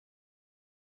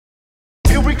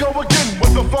go again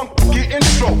with the funky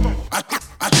intro.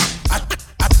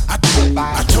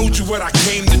 I told you what I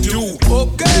came to do.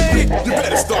 Okay, you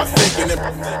better start thinking it.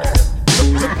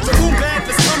 The boom bap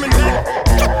is coming back.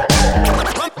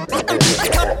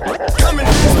 Coming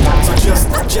back. So just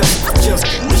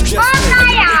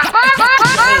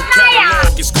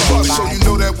So you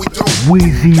know that we don't.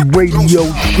 Weezy Radio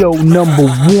Show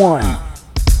 #1.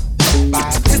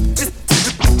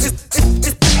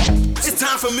 It's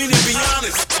time for me to be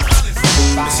honest.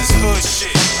 This is hood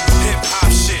shit, hip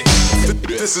hop shit.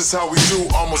 This is how we do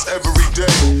almost every day.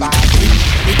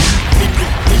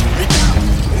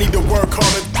 Need to work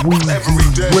harder every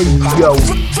Weezy day. Radio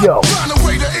Show. Find a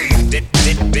way to eat.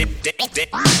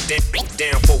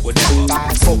 Down for whatever.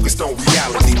 Focused on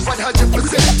reality.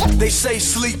 100%. They say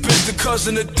sleep is the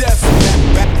cousin of death.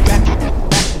 Back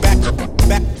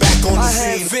on the scene. I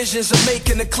had visions of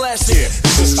making a classic. Yeah,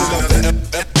 this is another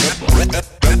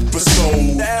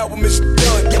episode. The album is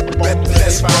done.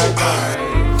 Let's go.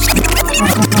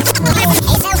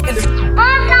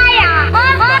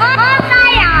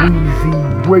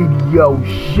 Weezy Radio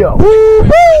Show.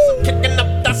 Kicking up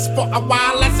dust for a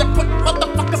while as I put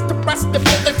motherfuckers to rest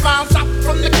before they files out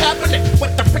from the cabinet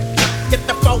with the picture. Get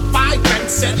the 4-5 and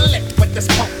settle it with this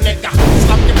punk nigga.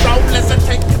 Slump your roll as I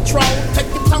take control.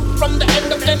 Take your tongue from the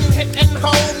end of then hit and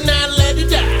hold. Now let it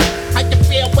die. How you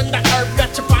feel when the herb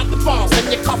got you by the balls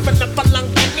and you're coughing up a lung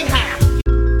anyhow?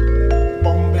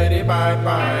 Boom, bitty, bye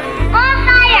bye.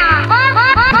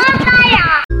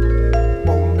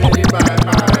 Boom, bitty, bye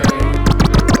bye.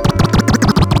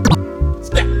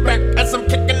 Step back as I'm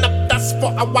kicking up dust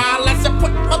for a while as I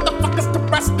put motherfuckers to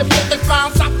rest before they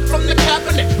files out from the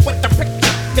cabinet with the picture.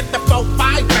 Get the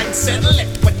 4-5 and settle it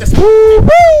with this.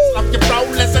 Slump your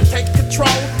roll as I take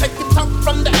control. Take your tongue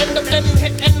from the end of then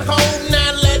hit and hold.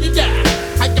 Now let it die.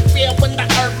 How you feel when the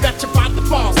herb got you by the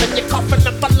balls and you're coughing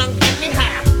up a lung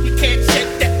anyhow? You can't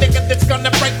shake that nigga that's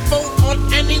gonna break food on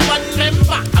any one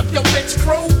member of your bitch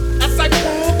crew. As I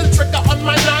pull the trigger on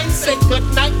my 9, say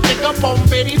goodnight, nigga. Boom,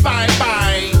 bitty, bye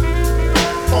bye.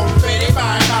 Boom, bitty,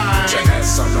 bye bye. Put your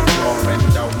ass on the floor and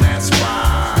don't ask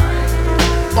why.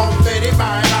 Boom, bitty,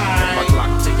 bye bye. Put my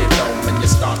Glock to your dome and you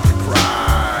start to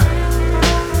cry.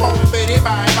 Boom, bitty,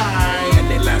 bye bye. And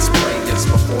they last prayers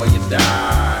before you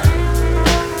die.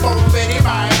 Boom, bitty,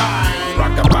 bye bye.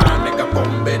 Rock-a-bye, nigga,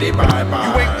 boom, bitty, bye-bye.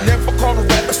 You ain't never called a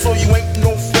rapper, so you ain't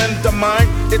no friend of mine.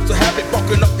 It's a habit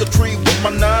barking up your tree with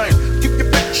my 9. Keep your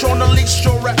bitch on the leash,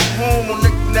 you're at home. On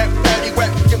knick-knack,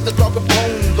 paddywhack, give the dog a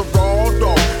bone. The raw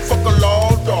dog, fuck a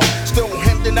law dog. Still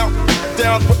handing out beat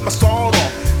down with my sword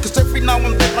on. Cause every now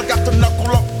and then I got to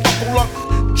knuckle up, buckle up.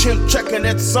 Chin checking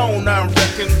its on, I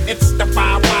reckon. It's the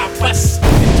Wild Wild West.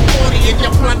 It's 40 in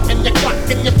your blunt and your clock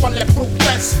and your bulletproof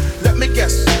vest. Let me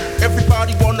guess,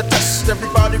 everybody wanna test.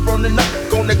 Everybody running up,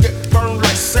 gonna get burned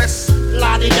like cess.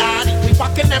 La-di-da-di, we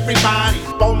fucking everybody.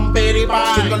 Boom, bitty,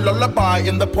 bye. Sing a lullaby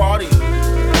in the party.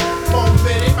 Boom,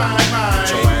 bitty, bye, bye.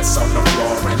 Put your ass on the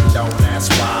floor and don't ask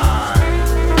why.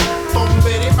 Boom,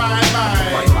 bitty, bye,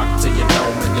 bye. Right lock to your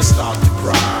dome and you start to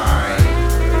cry.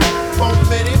 Boom,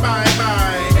 bitty, bye,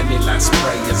 bye. Any last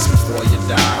prayers before you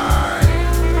die.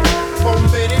 Boom,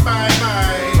 bitty, bye,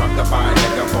 bye. Rock-a-bye,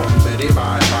 nigga, boom, bitty,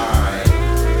 bye-bye.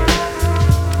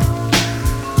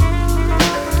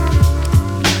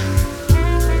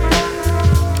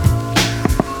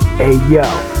 Hey yo,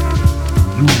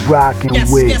 you rockin' with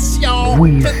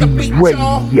Weezy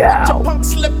Radio. Let your punk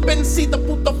slip and see the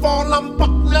Buddha fall, I'm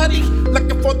buck nutty.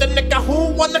 Looking for the nigga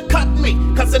who wanna cut me,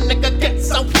 cause a nigga gets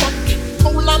so funky.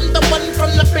 Fool, I'm the one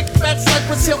from the big fat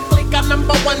Cypress Hill clique. I'm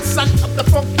 #1 son of the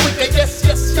funk freaker. Yes,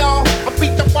 yes, y'all. I be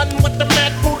the one with the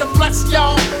mad Buddha bless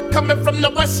y'all. Coming from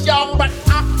the west, y'all, but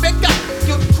I figure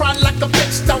you'd cry like a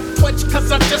bitch. Don't twitch,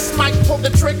 cause I just might pull the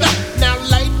trigger. Now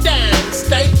lay down,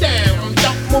 stay down.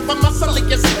 Don't move a muscle,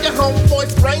 you see your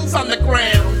homeboy's brains on the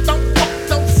ground. Don't fuck,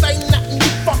 don't say nothing, you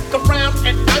fuck around,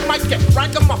 and I might get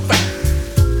ragamuffin.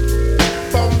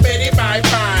 Boom, bitty, bye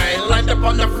bye. Lined up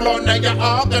on the floor, now you're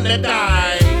all gonna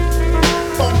die.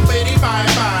 Boom, bitty, bye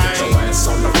bye. Put your ass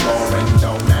on the floor and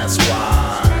don't ask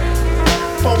why.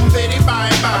 Boom, bitty, bye I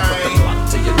put bye. the Glock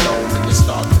to your dome and you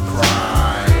start to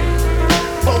cry.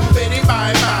 Boom, bitty,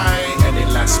 bye bye. Any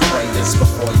last prayers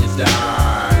before you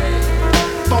die.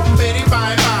 Boom, bitty,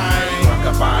 bye bye.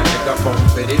 Rock-a-bye, nigga, boom,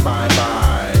 bitty,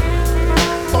 bye-bye.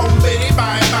 Boom, bitty,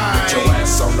 bye bye. Put your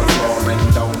ass on the floor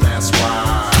and don't ask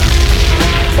why.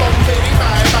 Boom, bitty,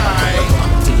 bye Put bye. the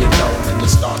Glock to your dome and you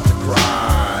start to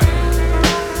cry.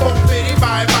 Boom, bitty,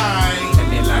 bye bye.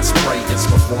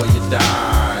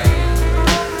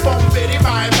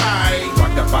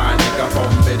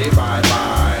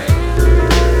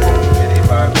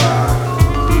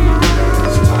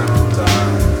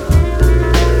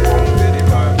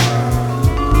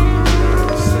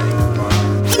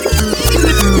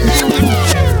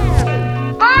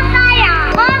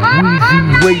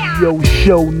 Radio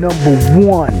Show number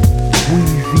 1.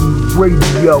 Weezy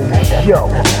Radio Show.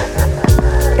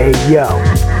 Hey yo,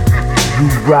 you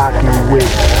rockin' with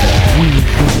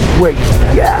Weezy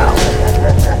Radio.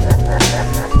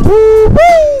 Woo-hoo!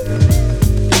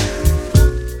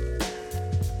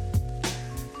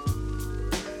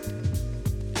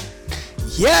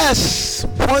 Yes,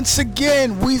 once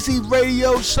again, Weezy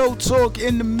Radio Show Talk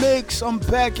in the mix. I'm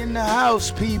back in the house,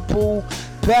 people.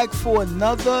 Back for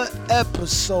another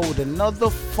episode, another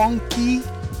funky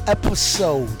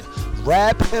episode.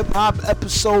 Rap hip hop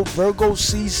episode. Virgo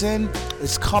season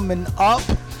is coming up.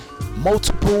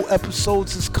 Multiple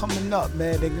episodes is coming up,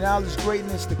 man. Acknowledge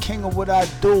greatness, the king of what I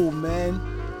do, man.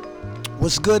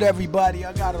 What's good, everybody?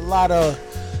 I got a lot of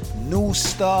new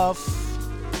stuff.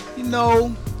 You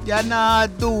know, y'all know how I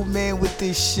do, man, with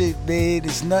this shit, man.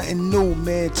 There's nothing new,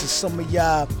 man, to some of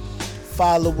y'all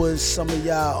followers, some of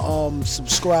y'all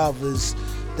subscribers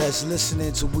that's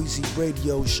listening to Weezy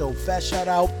Radio Show. Fat shout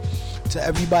out to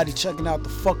everybody checking out the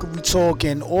Fuckery Talk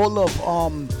and all of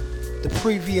the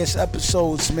previous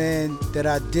episodes, man, that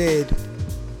I did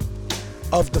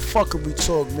of the Fuckery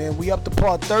Talk, man. We up to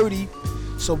part 30,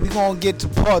 so we gonna get to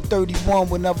part 31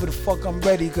 whenever the fuck I'm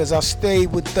ready, because I stay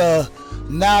with the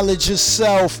knowledge of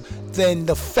self than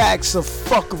the facts of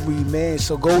fuckery, man.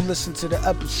 So go listen to the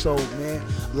episode, man.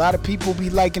 A lot of people be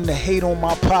liking to hate on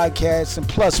my podcast, and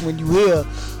plus when you hear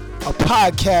a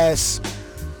podcast,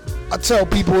 I tell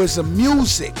people it's a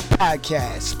music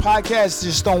podcast. Podcast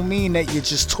just don't mean that you're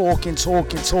just talking. It's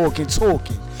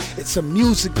a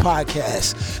music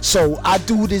podcast. So I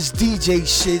do this DJ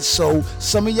shit, so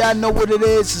some of y'all know what it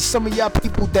is, and some of y'all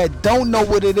people that don't know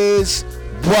what it is,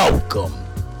 welcome.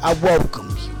 I welcome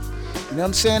you. You know what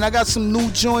I'm saying? I got some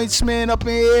new joints, man, up in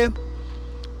here,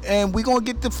 and we gonna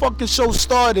get the fucking show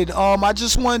started. I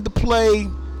just wanted to play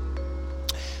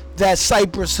that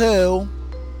Cypress Hill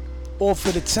off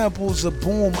of the Temples of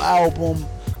Boom album.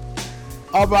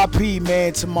 R.I.P.,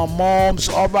 man, to my moms.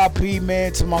 R.I.P.,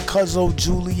 man, to my cousin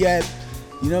Juliet.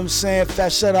 You know what I'm saying?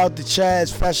 Fat shout out to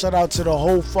Chaz. Fat shout out to the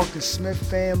whole fucking Smith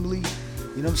family.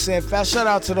 You know what I'm saying? Fat shout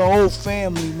out to the whole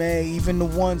family, man. Even the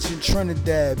ones in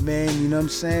Trinidad, man. You know what I'm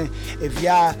saying? If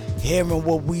y'all hearing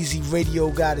what Weezy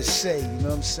Radio got to say, you know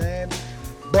what I'm saying?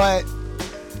 But,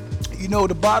 you know,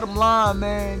 the bottom line,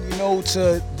 man, you know,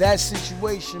 to that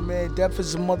situation, man, death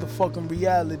is a motherfucking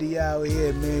reality out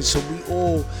here, man. So we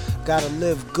all got to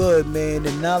live good, man.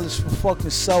 And knowledge for fucking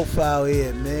self out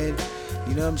here, man.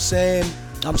 You know what I'm saying?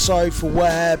 I'm sorry for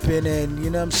what happened, and, you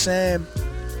know what I'm saying?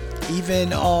 Even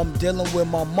dealing with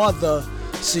my mother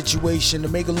situation, to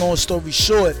make a long story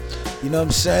short, you know what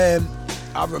I'm saying?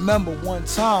 I remember one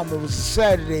time, it was a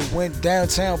Saturday, went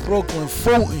downtown Brooklyn,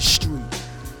 Fulton Street.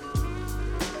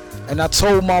 And I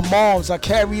told my moms, I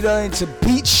carried her into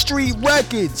Beach Street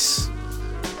Records.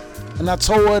 And I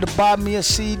told her to buy me a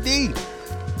CD.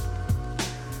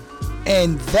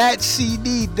 And that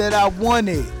CD that I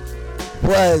wanted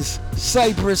was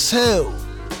Cypress Hill,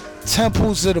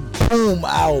 Temples of the Boom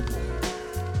album.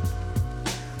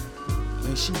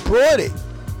 And she brought it.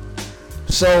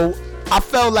 So I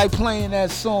felt like playing that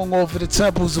song off of the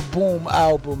Temples of Boom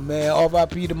album, man.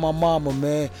 R.I.P. to my mama,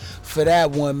 man, for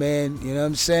that one, man. You know what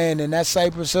I'm saying? And that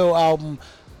Cypress Hill album,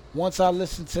 once I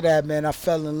listened to that, man, I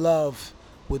fell in love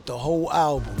with the whole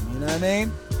album. You know what I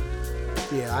mean?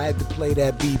 Yeah, I had to play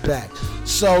that beat back.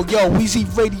 So, yo, Weezy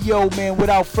Radio, man,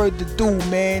 without further ado,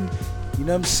 man, you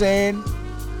know what I'm saying?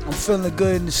 I'm feeling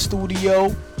good in the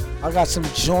studio. I got some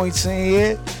joints in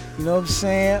here. You know what I'm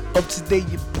saying? Up to date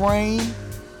your brain.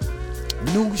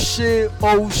 New shit,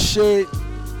 old shit.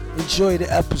 Enjoy the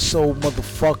episode,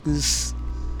 motherfuckers.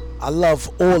 I love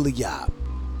all of y'all.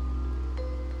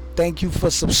 Thank you for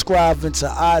subscribing to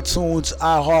iTunes,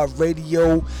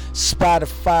 iHeartRadio,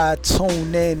 Spotify,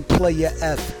 TuneIn, Player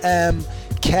FM,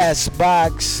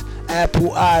 Castbox, Apple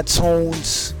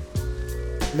iTunes.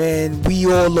 Man, we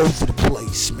all over the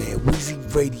place, man. Weezy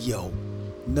Radio.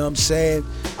 You know what I'm saying?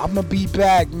 I'm going to be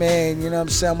back, man. You know what I'm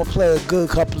saying? I'm going to play a good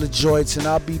couple of joints, and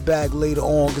I'll be back later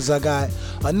on because I got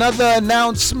another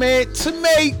announcement to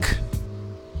make.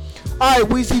 All right,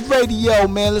 Weezy Radio,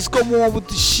 man. Let's go on with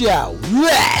the show.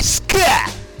 Let's go.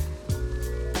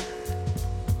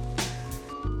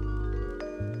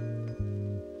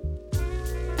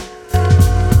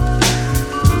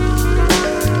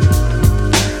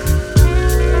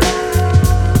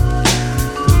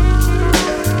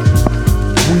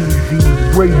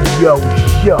 Radio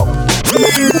Show.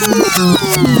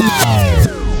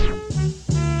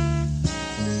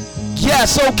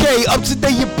 Yes, okay, up to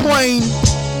date your brain.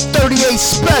 38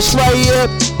 special right here.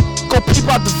 Go peep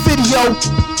out the video.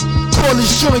 Call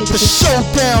this joint the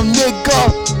Showdown, nigga.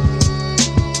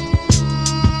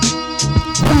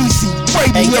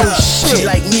 Radio She shit.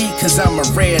 like me cause I'm a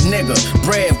rare nigga.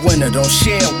 Breadwinner, don't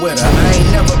share with her. I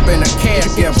ain't never been a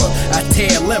caregiver. I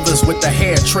tear livers with the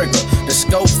hair trigger. The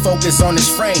scope focus on this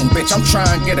frame, bitch. I'm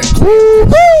trying to get a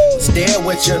stare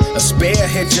with ya, a spare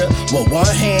hit ya with one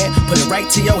hand, put it right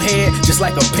to your head, just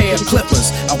like a pair of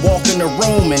clippers. I walk in the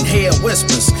room and hear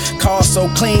whispers. Car so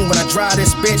clean when I drive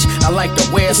this bitch, I like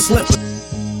to wear slippers.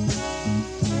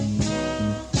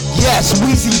 Yes,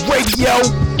 Weezy Radio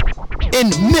in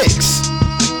the mix.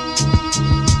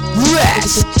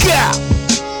 Let's go.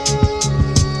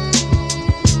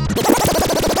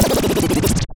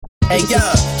 Hey yo,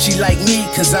 she like me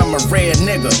cause I'm a rare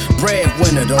nigga.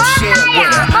 Breadwinner, don't share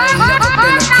with her. I ain't never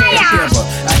been a caregiver.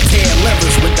 I tear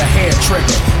livers with the hair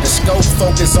trigger. The scope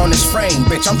focus on this frame,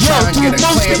 bitch. I'm trying to get a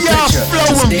clear picture.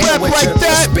 Stare with you,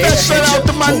 spare hit you.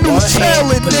 With one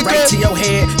hand, put it right to your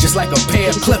head, just like a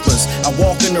pair of clippers. I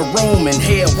walk in the room and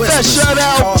hear whispers.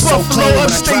 Car so clean when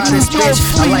I drive this bitch,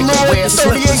 I like to wear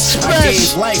slippers. I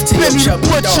gave life to your chubby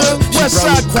daughter. She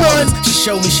brought me quarters. She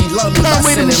showed me she loved me by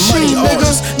sending money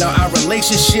orders. Now our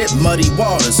relationship muddy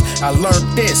waters. I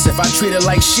learned this, if I treat her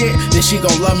like shit, then she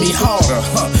gon' love me harder.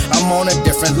 I'm on a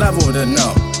different level than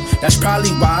them. That's probably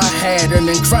why I had an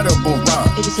incredible run.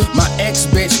 My ex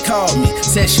bitch called me,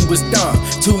 said she was done.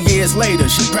 2 years later,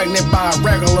 she pregnant by a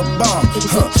regular bum.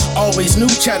 Always knew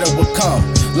cheddar would come.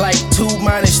 Like 2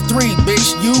 minus 3, bitch,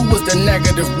 you was the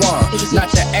negative one. Not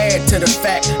to add to the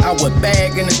fact, I would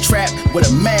bag in the trap with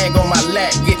a mag on my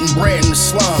lap, getting bread in the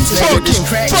slums. Nigga, this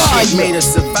crack shit made us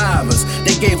survivors.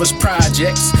 They gave us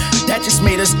projects, that just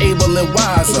made us able and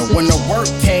wiser. When the work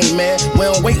came in, we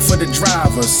don't wait for the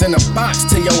driver. Send a box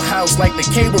to your house like the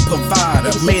cable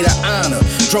provider. Made an honor,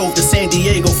 drove to San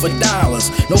Diego for dollars.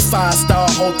 No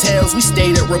 5-star hotels, we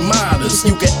stayed at Ramadas.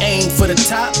 You can aim for the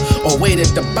top or wait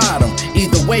at the bottom.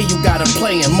 Either way, you gotta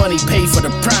play and money pay for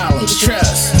the problems.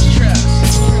 Trust.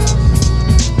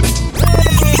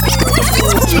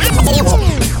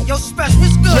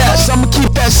 Yes, I'ma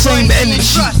keep that same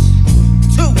energy.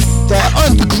 That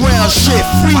underground shit,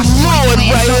 free Lord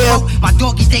right here. My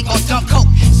doggies, they gon' dump coke.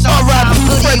 R.I.P.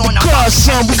 Fred the car,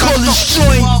 son. We call this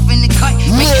joint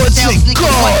Lords and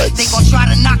Guards. They gon'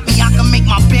 try to knock me, I can make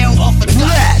my bail off a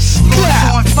Let's go.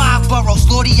 on 5 boroughs,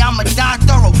 Lordy, I'ma die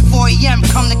thorough. 4 a.m.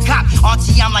 come the cop,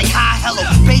 Auntie, I'm like hi, hello.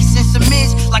 Bass and some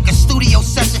is like a studio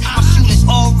session. My shooters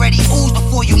already ooze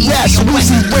before you move. Yes,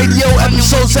 Weezy Radio,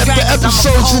 episodes after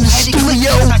episodes in the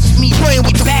studio. Playing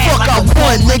what the fuck I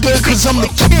want, nigga, cause I'm the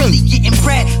king. Getting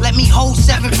bread, let me hold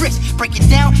 7 bricks. Break it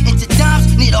down into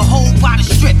dimes, need a whole by the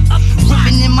strip.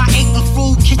 Ripping in my apron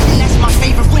food kitchen, that's my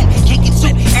favorite room. Cake and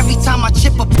soup, every time I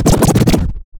chip a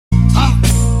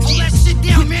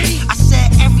I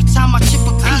said every time I chip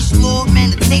a piece, Lord,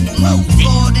 man, the table move.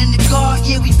 Lord and the guard,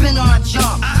 yeah, we been on our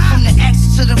job. From the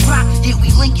X to the rock, yeah, we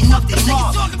linking up the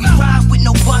mob. We ride with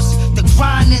no bus, the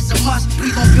grind is a must.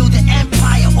 We gon' build an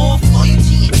empire off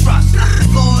loyalty and trust.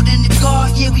 Lord and the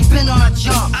guard, yeah, we been on our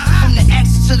job. From the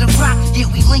X to the rock,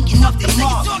 yeah, we linking up the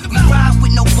mob. We ride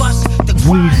with no bus, the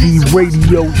grind is a Weezy must.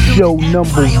 Radio Show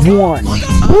number 1.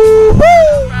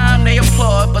 They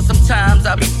applaud, but sometimes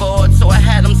I be bored. So I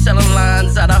had them selling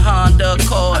lines out of Honda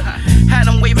Accord. Had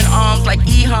them waving arms like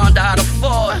E-Honda out of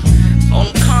Ford. On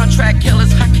them contract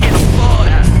killers I can't afford.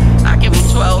 I give them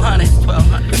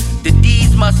 1,200. The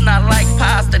D's must not like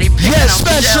pasta. They picking Yes, out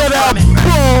special shell out from it.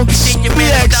 Bronx, Think your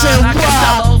man is done, I can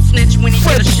tell BXNY, old snitch when he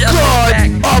Fred get a the shell God, back.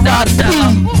 R.I.P.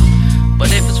 But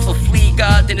if it's for Flea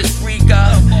God, then it's Free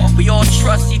God. We all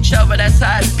trust each other, that's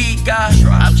how it be, God.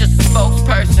 I'm just a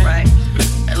spokesperson, right?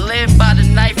 I live by the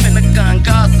knife and the gun.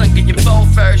 Godson, get your both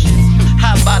versions.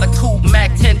 How about a coupe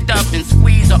Mac 10 dumping?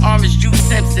 Squeeze or orange juice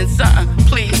Simpson, something,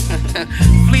 please.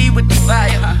 Flee with the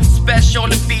fire. Special on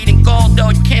the beat and gold,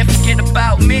 though, you can't forget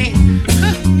about me.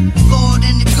 Lord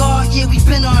and the guard, yeah, we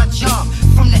been on our job.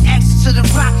 From the X to the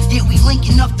rock, yeah, we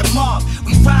linking up the mob.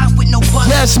 We ride with no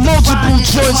bus. Yes, multiple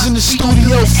joints in the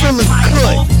studio, feeling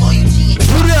good.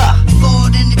 Put up.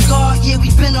 Lord and the guard, yeah, we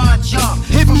been on our job.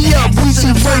 Hit me up,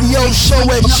 Weezy Radio Show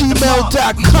at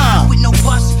gmail.com. With no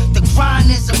bus, the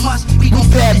grind is a must. We gon'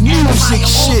 That music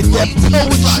shit, that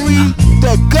poetry,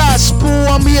 that gospel,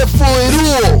 I'm here for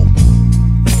it all.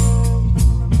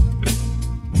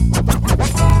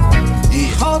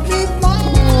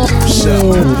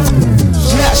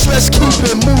 Yes, let's keep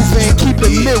it moving, keep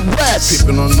it Midwest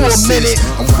for a minute.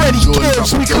 Freddie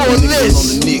Gibbs, we call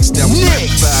this Knicks.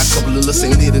 Couple of us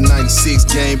ain't lit in 96.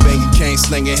 Gang banging, cane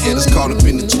slanging, had us caught up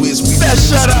in the twist. We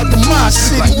shout out to my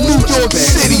city, New York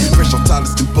City. Fresh on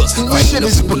Tyler's and bust. Shit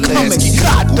is becoming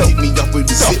God though. Hit me up with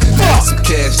the zip. Some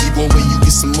cash, you want where you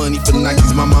get some money for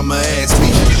Nikes. My mama asked me.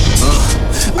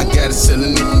 I got it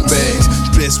selling it in bags.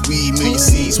 Best weed, million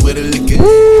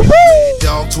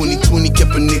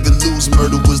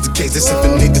case, that's if a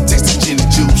nigga takes the gin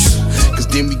and juice. Cause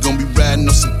then we gon' be riding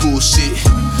on some bullshit.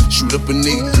 Shoot up a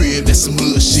nigga crib, that's some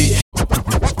hood shit.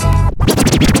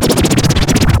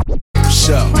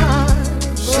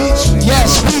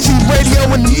 Yes, Weezy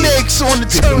Radio in the mix on the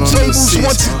turntables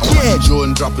once again.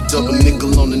 Jordan drop a double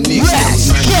nickel on the Knicks.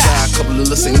 Yes, a couple of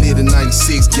us ain't lit in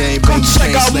 96 game. Go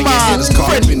check out my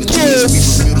Freddie Gibbs. We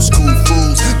was middle school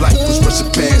fools. Life was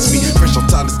rushing past me. Fresh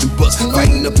off Toddlers and Bus,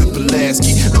 fighting up in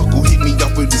Pulaski. Uncle hit me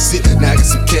off with the zip. Now I got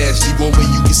some cash. You want where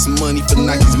you get some money for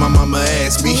Nikes? My mama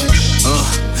asked me.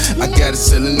 I got it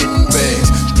selling nickel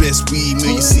bags. Stress weed,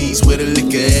 million seeds, where the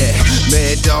liquor at?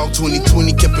 Mad Dog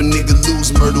 2020 kept a nigga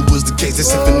loose. Murder was the case, that's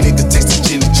if a nigga takes the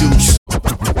gin and juice.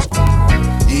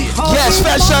 Yes,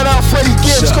 fat shout out Freddie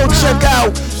Gibbs. Go check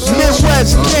out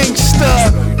Midwest Gangsta.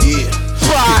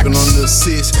 Keeping on the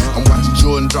assist. I'm watching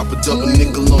Jordan drop a double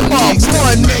nickel on the Knicks.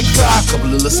 A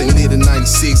couple of us ain't lit in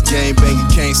 96 game. Banging,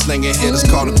 cane slanging, headers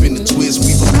caught up in the twist.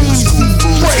 We were middle school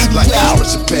fools. Like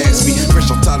rushing past me.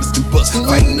 Fresh off Toddlers and Bus,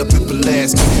 fighting up in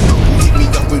Pulaski. Uncle hit me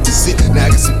off with the zip. Now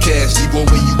I got some cash. You want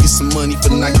where you get some money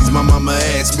for Nikes? My mama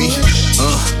asked me.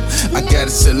 I got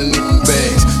it selling nickel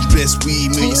bags. Stress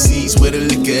weed, million seeds, where the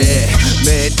liquor at?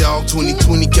 Mad Dog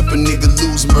 2020 kept a nigga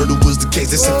loose. Murder was the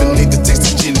case, that's if a nigga takes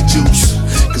the gin and juice.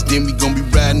 Cause then we gon' be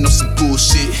riding on some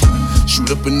bullshit. Shoot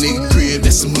up a nigga crib,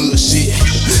 that's some hood shit.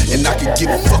 And I can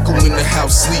give a fuck who in the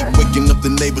house sleep. Waking up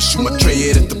the neighbors, shoot my tray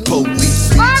head at the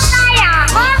police.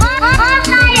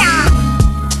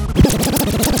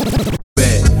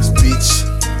 Bags, bitch.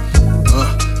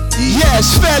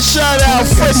 Yes, fat shout out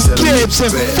Freddie Gibbs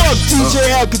and fuck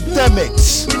DJ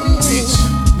Academics. Bitch.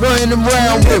 Running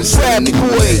around with Rap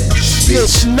Boy,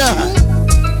 Bitch 9.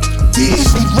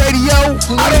 Weezy Radio,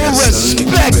 I don't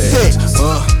respect it.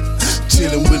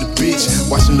 Chillin' with a bitch,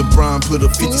 watching LeBron put a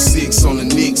 56 on the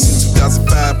Knicks. In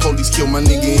 2005, police killed my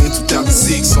nigga in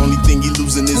 2006. Only thing he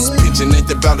losing is his pitching, ain't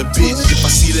that about a bitch. If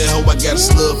I see that hoe, I got a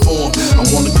slug for him. I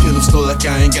wanna kill him slow like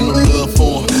I ain't got no love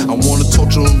for him. I wanna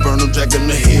torture him, burn him, drag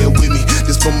him to hell with me.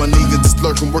 This for my niggas that's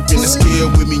lurking, working and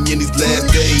scared with me in these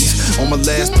last days. On my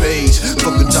last page,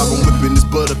 fuck a job, I'm whipping this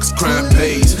butter cause crime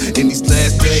pays. In these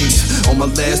last days, on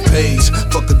my last page,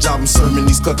 fuck a job, I'm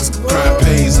serving these cluckers cause crime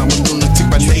pays. I'm a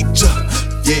lunatic by nature.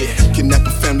 Yeah, kidnap a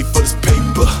family for this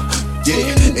paper.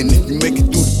 Yeah, and if you make it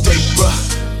through the day, bruh,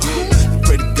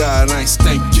 pray to God I ain't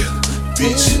stank ya,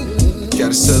 bitch.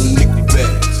 Gotta sell a nickel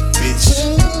bags, bitch.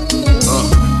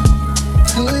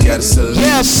 I gotta sell a nickel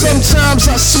bags. Sometimes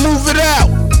I smooth it out.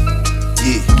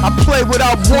 Yeah, I play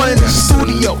without one in the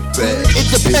studio. It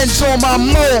depends on my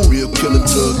mood. Real killer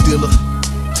drug dealer.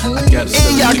 I gotta sell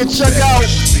and y'all can check out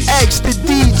X the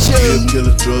DJ real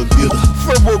killer drug dealer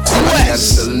for requests. I gotta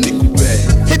sell a nickel bag.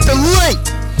 Hit the link.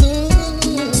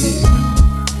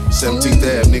 Yeah, 17th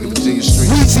Ave, nigga, Virginia Street.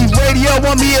 Weezy Radio,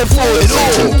 I'm here for it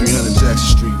all. 300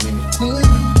 Jackson Street, nigga.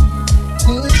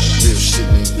 Real shit,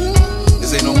 nigga.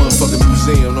 This ain't no motherfucking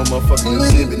museum, no motherfucking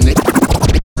exhibit, nigga.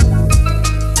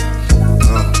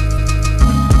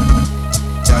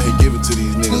 Out here giving to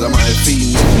these niggas, I'm out here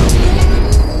feeding niggas.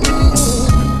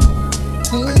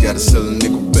 I gotta sell a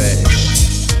nickel bag.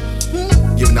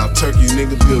 Giving out turkeys,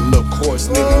 nigga, building up courts,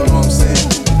 nigga, you know what I'm saying?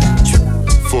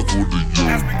 Fuck with the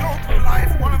As we go through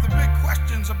life, one of the big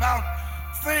questions about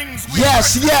things we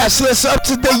Yes, let's up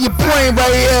to date your brain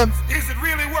right here. Is it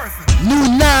really worth it?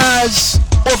 New Nas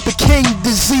off the King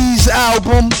Disease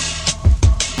album.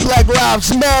 Black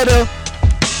Lives Matter.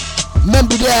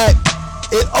 Remember that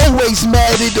it always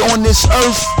mattered on this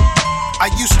earth. I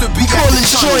used to be call it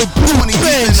joint blue 20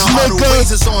 deep in the huddle,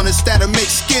 razors on us that'll make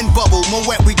skin bubble. Moet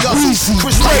we guzzle.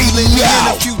 Chris Lady let me in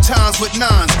a few times with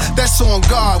nines. That's on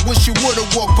God. Wish you would've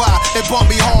walked by and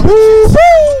bumped me hard.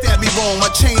 Looked at me wrong.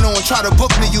 My chain on, try to book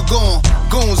me, you gone.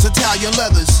 Goons, Italian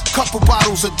leathers, couple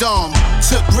bottles of Dom.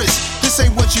 Took risks. This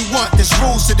ain't what you want. There's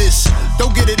rules to this.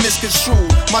 Don't get it misconstrued.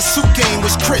 My suit game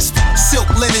was crisp. Silk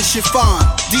linen chiffon.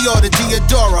 Dior to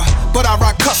Diodora, but I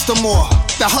rock custom more.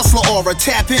 The hustler aura,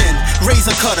 tap in.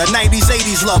 Razor cutter, 90s,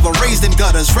 80s lover. Raised in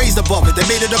gutters, raised above it. They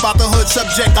made it about the hood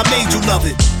subject, I made you love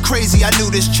it. Crazy, I knew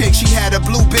this chick, she had a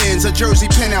blue Benz, a Jersey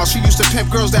penthouse. She used to pimp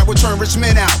girls that would turn rich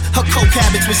men out. Her coke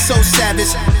habits was so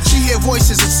savage. She hear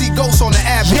voices and see ghosts on the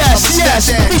average. Yes,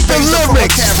 beat the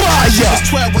lyrics, fire. She was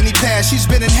 12 when he passed, she's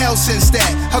been in hell since that.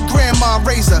 Her grandma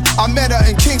raised her, I met her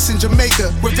in Kingston,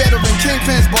 Jamaica. With veteran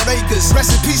kingpins, bought acres.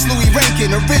 Rest in peace, Louis Rankin,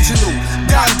 original,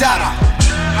 Don Dada.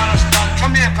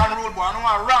 Jamaican road boy, I don't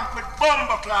want to ramp with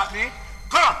bomber clock me.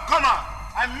 Come on.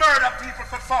 I murder people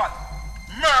for fun.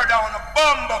 Murder on a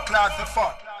bomber clock for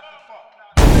fun.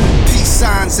 Peace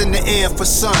signs in the air for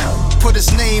sun. Put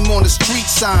his name on the street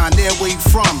sign, there where you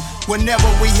from. Whenever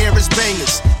we hear his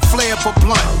bangers, flare up a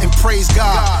blunt and praise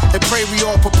God. And pray we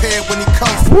all prepared when he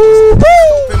comes for us.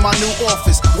 Open my new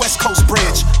office, West Coast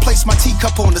branch. Place my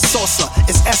teacup on the saucer.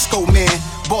 It's Esco, man.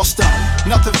 Bossed up.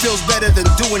 Nothing feels better than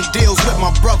doing deals with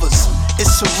my brothers.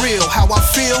 It's surreal how I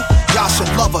feel. Y'all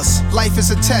should love us. Life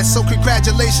is a test, so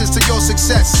congratulations to your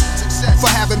success.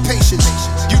 For having patience,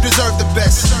 you deserve the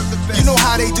best. You know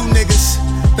how they do niggas.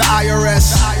 The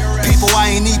IRS, people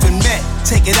I ain't even met,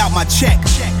 take it out my check.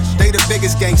 They the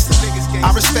biggest gangsters.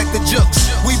 I respect the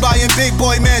jooks. We buying big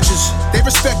boy mansions. They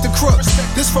respect the crooks.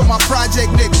 This for my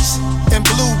project niggas and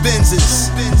blue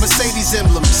Benzes, Mercedes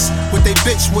emblems with they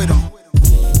bitch with them.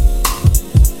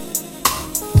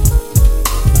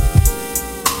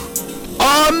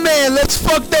 Oh man, let's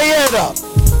fuck they head up.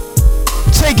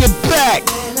 Take it back.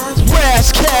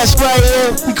 Brass Cash right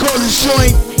here. We call this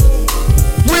joint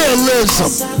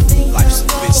Realism.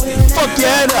 Fuck your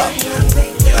head up.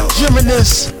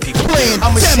 Jiminous playing.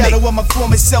 I'm a shadow of my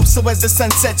former self, so as the sun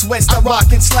sets west, I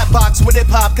rock and slap box with hip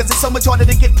hop, cause it's so much harder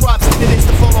to get props than it is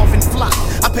to fall off and flop.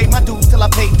 I pay my dues till I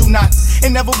pay do nots,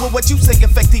 and never will what you say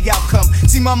affect the outcome.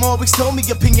 See, mama always told me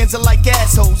opinions are like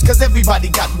assholes, cause everybody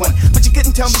got one, but you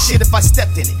couldn't tell me shit if I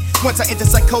stepped in it. Once I enter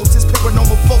psychosis,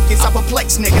 paranormal focus, I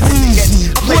perplex niggas.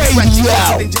 I play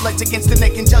scratchy and Gillette against the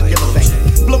neck and jugular vein,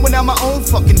 blowing out my own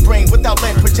fucking brain without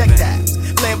lead projectiles.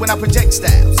 Glad when I project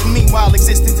styles, and meanwhile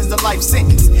existence is a life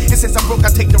sentence. And since I'm broke, I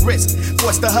take the risk,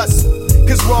 force the hustle.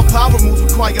 Cause raw power moves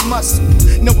require muscle.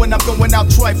 Knowing I'm going out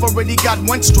trife, already got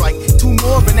one strike. Two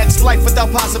more, and that's life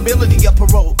without possibility of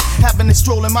parole. Having a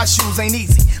stroll in my shoes ain't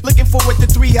easy. Looking forward to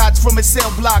 3 hots from a cell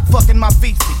block, fucking my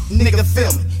feet. Nigga, feel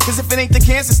me. Cause if it ain't the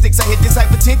cancer sticks I hit, this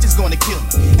hypertension's gonna kill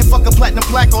me. And fuck a platinum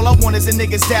black, all I want is a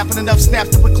nigga snapping enough snaps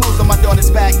to put clothes on my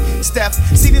daughter's back. Steph,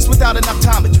 see this without an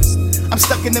optometrist. I'm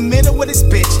stuck in the middle with this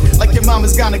bitch, like your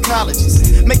mama's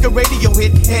gynecologist. Make a radio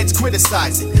hit, heads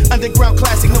criticize it. Underground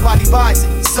classic, nobody buys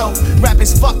it. So, rap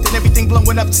is fucked and everything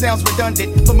blowing up sounds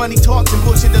redundant. But money talks and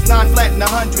bullshit does 9 flat and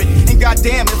 100. And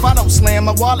goddamn, if I don't slam,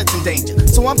 my wallet's in danger.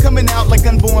 So I'm coming out like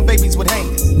unborn babies with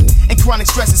hangers. And chronic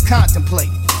stress is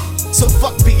contemplated. So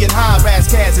fuck being high,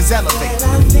 Razzcazz is elevated.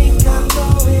 Well, I think I'm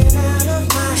going out of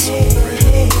my head.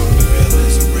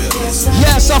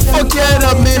 Yes, I fuck your head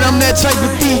up, man. I'm that type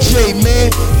of DJ, man.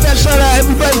 Now shout out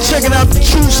everybody checking out the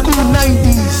True School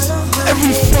 90s.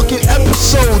 Every fucking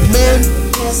episode, man.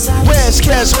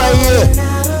 Razzcazz right here.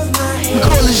 We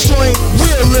call this joint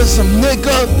Realism,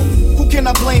 nigga. Who can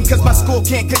I blame? Cause my score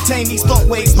can't contain these thought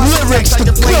waves. My lyrics like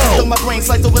to the flame, go. so my brain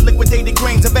slides over liquidated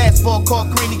grains of asphalt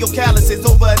called cranial calluses.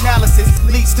 Over analysis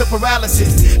leads to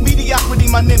paralysis. Mediocrity,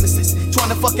 my nemesis. Trying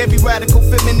to fuck every radical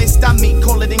feminist I meet.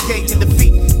 Call it engage in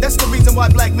defeat. That's the reason why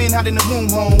black men hide in the womb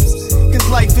homes. Cause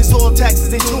life is all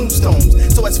taxes and tombstones.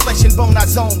 So as flesh and bone I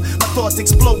zone, my thoughts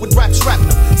explode with rap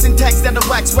shrapnel. Syntax that'll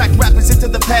wax rack rappers into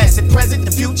the past and present.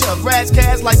 The future of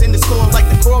Razzcazz lies in the store like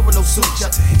the coronal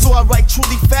suture. So I write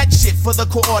truly fat shit for the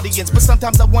core audience, but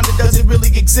sometimes I wonder, does it really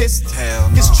exist? Hell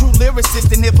no. It's true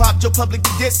lyricist in hip-hop, Joe publicly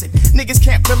dissing. Niggas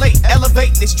can't relate,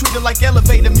 elevating is treated like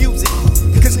elevator music.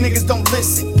 Cause niggas don't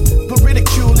listen, but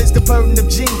ridicule is the burden of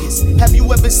genius. Have you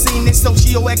ever seen this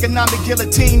socio-economic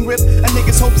guillotine rip a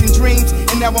nigga's hopes and dreams?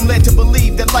 And now I'm led to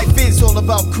believe that life is all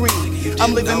about cream.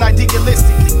 I'm living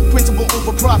idealistically, principle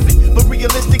over profit, but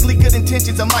realistically good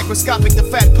intentions are microscopic to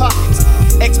fat pockets.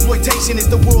 Exploitation is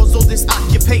the world's oldest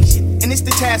occupation, and it's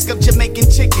the task of Jamaican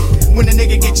chicken when a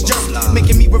nigga gets jerked,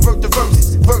 making me revert the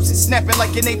verses, snapping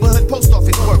like your neighborhood post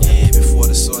office work. Yeah, before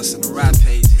the source and the rap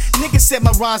pages. Niggas said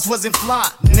my rhymes wasn't fly.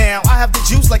 Now I have the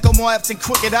juice like Omar Epps and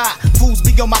Crooked Eye. Fools be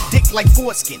on my dick like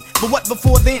foreskin. But what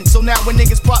before then? So now when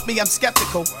niggas prop me, I'm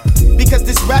skeptical. Because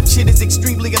this rap shit is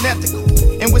extremely unethical.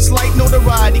 And with slight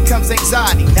notoriety comes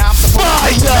anxiety. Now I'm supposed to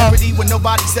take celebrity when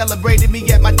nobody celebrated me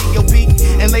at my DOB.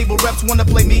 And label reps wanna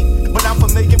play me. But I'm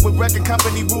familiar with record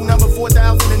company rule number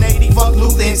 4080. Fuck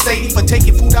Luther and Sadie for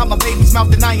taking food out my baby's mouth,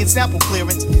 denying sample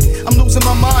clearance. I'm losing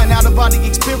my mind, out of body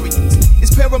experience. It's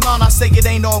paramount, I say it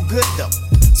ain't all good though.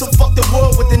 So fuck the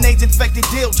world with an AIDS-infected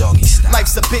dildo.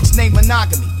 Life's a bitch named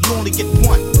monogamy, you only get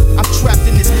one. I'm trapped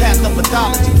in this path of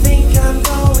pathology. I think I'm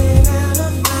going out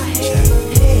of my head.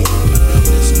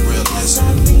 Yes, I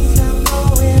think I'm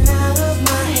going out of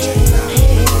my head.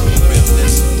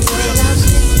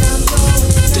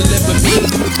 Deliver me.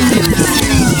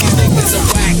 These niggas are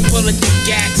whack, pulling your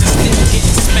gags and still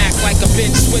getting smacked like a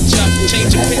bitch. Switch up,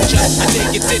 change your pitch up, I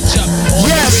dig your ditch up.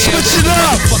 Yeah, switch it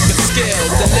up. Fucking skill,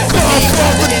 deliver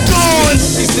me.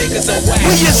 These niggas are whack.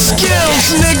 With your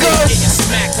skills, nigga. Getting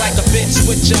smacked like a bitch.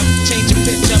 Switch up, change your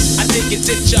pitch up, I dig your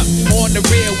ditch up. On the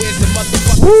rear, where's the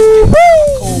motherfucking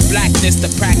cold blackness to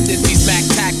practice these back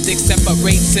tactics?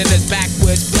 Separate sinners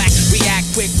backwards, black. React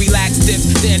quick, relax, stiff.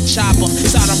 then chop 'em.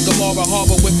 Sodom, Gomorrah,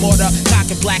 Harbor with mortar.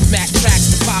 Cocking black Mac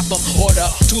tracks to pop 'em. Order,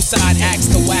 two-side axe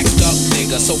to whack duck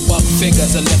niggas. So buck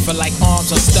figures are lifting like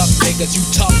arms on stuck niggas. You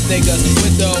tough niggas,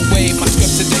 wither away my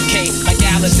scripts to decay. Like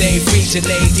Alizé, Frisian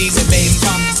ladies and maids.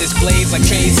 Compasses blaze like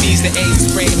Tracy's. The AIDS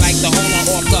spray like the whole on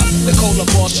Orca. The cola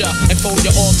Porsche and fold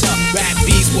your altar. Rap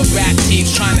beats with rap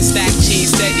teams trying to stack cheese.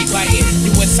 Steady biting.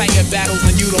 You inciting battles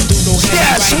and you don't do no heavy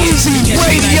Yes, writing. Weezy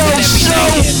Radio Show.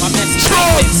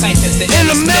 In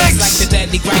the mix. Like the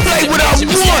deadly grind. Play what I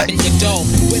want. Your dome.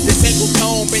 With the single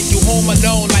tone, bring you home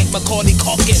alone like Macaulay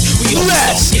Culkin. We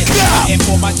all stalking. And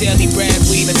for my daily bread,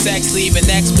 weed and sex, leaving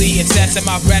next, bleeding sets in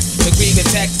my breath. Agree with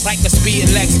text like a speed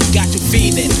and Lex. Got you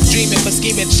feeding, dreaming for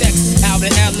scheming checks. Out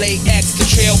in LAX, the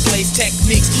trailblaze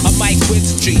techniques of Mike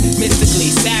Wizardry.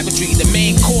 Mystically, savagery, the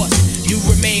main course. You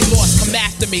remain lost, come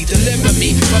after me, deliver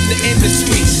me from the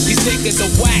industry. These niggas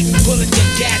are whack, pulling your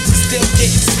gats and still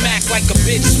getting smacked like a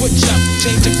bitch. Switch up,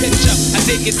 change the pitch up, I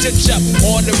dig it ditch up.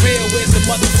 On the real, where's the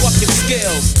motherfucking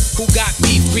skills? Who got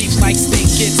beef briefs like steak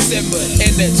get simmered?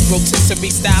 In this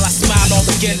rotisserie style, I smile on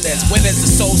beginners. Winners the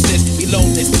solstice, below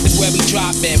this is where we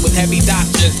drop in with heavy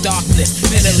doctors, darkness,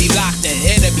 mentally locked in.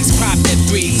 Enemies cropped and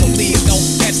breed, so please don't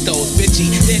catch those bitchy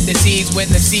tendencies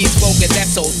when the seeds broken.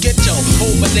 That's so get your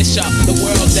whole militia. The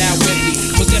world down with me.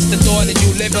 So just the thought that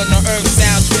you live on the earth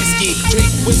sounds risky.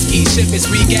 Drink whiskey, shipments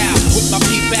regal. With my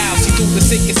peep-out, see through the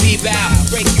sickest eval.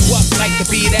 Break you up like the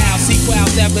beat out. Sequel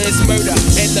never is murder.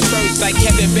 And the first like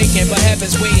Kevin Bacon, but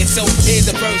heaven's waiting. So here's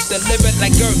the verse. Delivered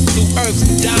like earth through earths.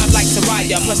 Dime like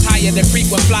Soraya. Plus higher than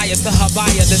frequent flyers to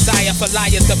Hawaii. Desire for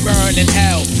liars to burn in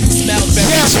hell. Smells very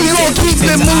yes, we gon' keep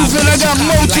it moving. I got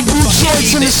multiple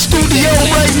joints in the studio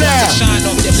right now. Shine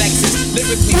off your Lexus.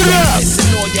 Lyrically reckless,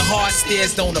 and all your hard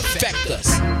stares don't affect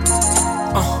us.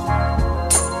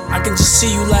 I can just see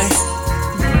you like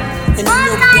in the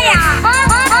milk bag.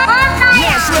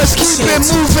 Yes, let's keep it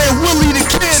moving. Willie the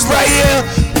Kid right here.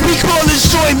 We call this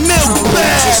joint Milk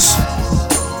Bath.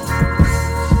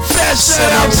 Fat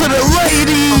shout out to the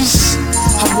ladies.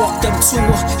 I walked up to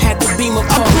her, had to beam her.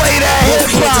 I play that hip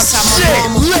hop shit.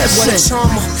 Listen. What a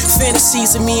trauma.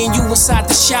 Fantasies of me and you inside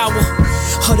the shower.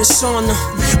 Her the sauna.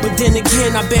 But then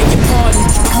again, I beg your pardon.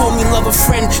 A homie, love a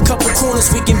friend. Couple corners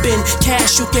we can bend.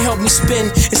 Cash you can help me spend.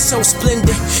 It's so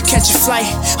splendid. Catch a flight.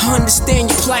 I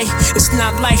understand your plight. It's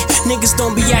not like niggas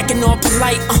don't be acting all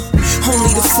polite.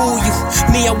 Only to fool you.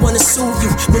 Me, I wanna sue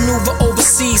you. Maneuver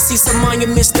overseas. See some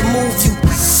monuments to move you.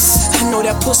 I know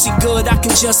that pussy good, I can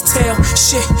just tell.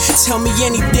 Shit, tell me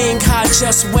anything, I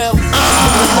just well.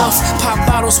 Enough, pop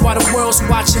bottles while the world's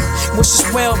watching. Wish us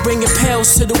well, bringing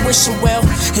pills to the wishing well.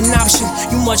 An option,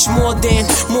 you much more than.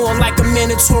 More like a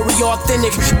mandatory,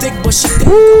 authentic. Thick, but she thick.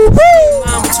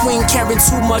 Line between caring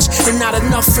too much and not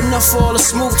enough. Enough for all the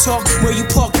smooth talk. Where you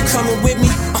park, you coming with me?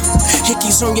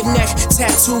 Hickeys on your neck,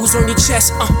 tattoos on your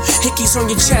chest. Hickeys on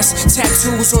your chest,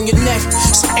 tattoos on your neck.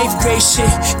 Some 8th grade shit,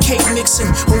 cake mixing.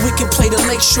 Or we can play the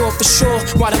lake shore for sure,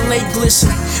 while the lake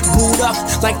glisten. Booed up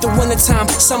like the wintertime,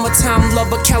 summertime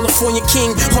lover, California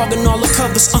king, hogging all the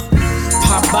covers.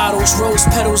 Pop bottles, rose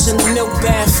petals in the milk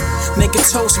bath. Make a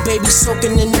toast, baby,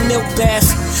 soaking in the milk bath.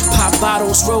 Pop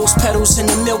bottles, rose petals in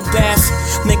the milk bath.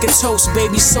 Make a toast,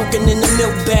 baby, soaking in the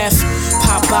milk bath.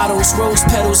 Pop bottles, rose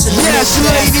petals in the milk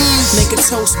bath. Make a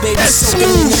toast, baby,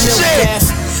 soaking in the milk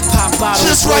bath. Pop bottles,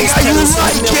 just rose like how you petals in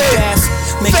like the milk it. bath.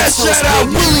 Make a toast, shout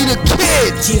out baby. Willie the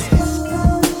Kid. Yeah.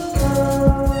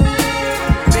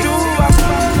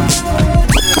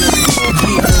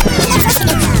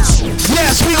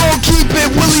 Yes, we gon' keep it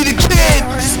Willie the Kid.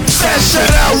 Fat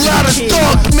shout out Lot of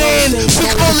Dog Man. We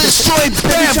call this joint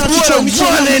Bad Water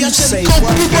Running. Go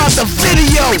peep out the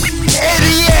video.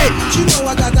 Idiot. You know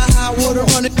I got the high water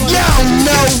running. Y'all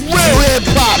know real hip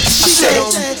hop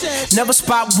shit. Never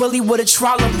spot Willie with a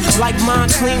trollop. Like mine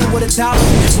clean with $1.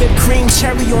 Whipped cream,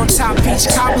 cherry on top, peach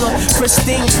cobbler.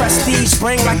 Pristine, prestige,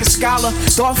 brain like a scholar.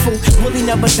 Thoughtful, Willie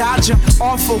never dodger.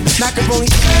 Awful, macaroni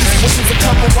wishes a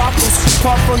couple waffles.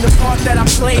 Part from the part that I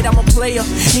played, I'm a player.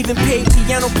 Even paid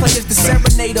piano players, the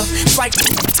serenader. Fight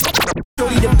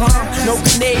Shorty the bomb, no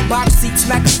grenade, box seats,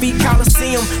 McAfee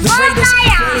Coliseum. The Raiders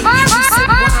play, we sip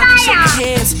wine, shake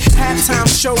hands. Halftime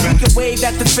show, we can wave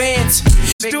at the fans.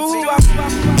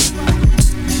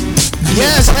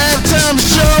 Yes, halftime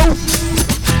show.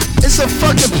 It's a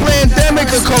fucking pandemic,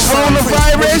 a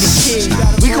coronavirus.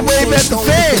 We can wave at the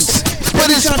fans, but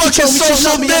it's fucking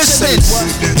social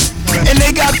distance. And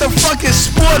they got the fucking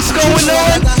sports going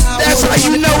on. That's how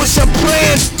you know it's a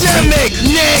pandemic,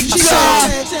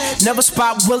 nigga. Never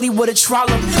spot Willie with a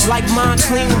trollop. Like mine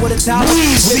clean with $1.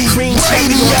 Weezy Whipped cream,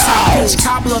 cherry on top, peach peach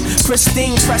cobbler,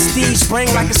 pristine, prestige, brain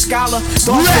like a scholar.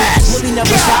 Thoughtful, really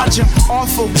never dodge him.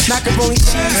 Awful, macaroni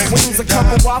cheese, wings, a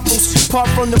couple waffles. Part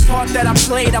from the part that I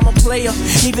played, I'm a player.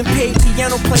 Even paid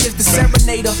piano players, the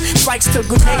serenader. Flights to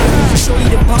Grenada, shorty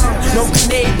the bomb. No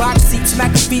grenade, box seats,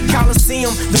 McAfee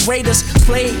Coliseum. The Raiders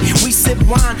played, we sip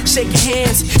wine, shaking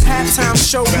hands. Halftime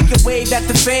show, we can wave at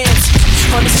the fans.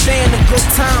 Understand a good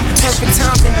time, perfect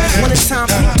timing. One at a time,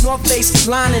 pink North Face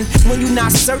lining. When you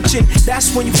not searching,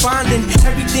 that's when you finding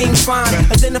everything fine.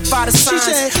 Identify the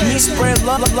signs. Me spread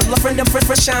love, friend and friend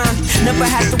shine. Never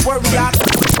had to worry.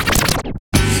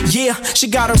 Yeah, she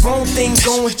got her own thing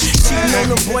going. Cheating on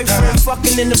her boyfriend,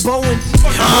 fucking in the Boeing.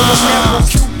 Narrow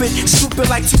Cupid, stupid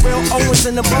like Terrell Owens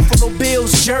in the Buffalo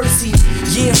Bills jersey.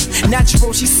 Yeah,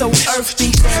 natural, she's so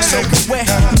earthy, so wet,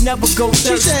 you never go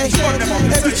thirsty. She said,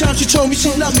 every time she told me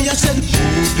she loved me, I said,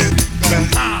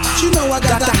 she know I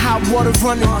got the hot water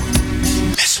running.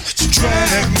 Messing with the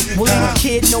drag. Well, I'm a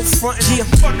kid, no front, yeah.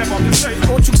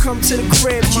 Won't you come to the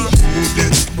crib, G?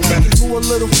 We can do a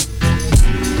little.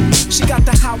 She got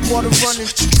the hot water running.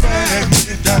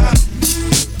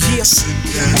 Yes.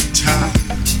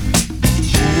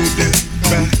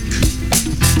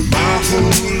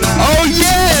 Oh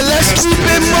yeah, let's keep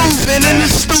it moving in the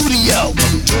studio.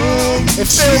 It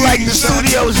feels like the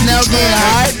studio is now getting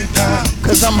hot,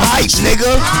 cause I'm hyped,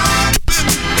 nigga.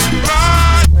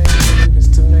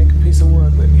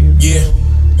 Yeah.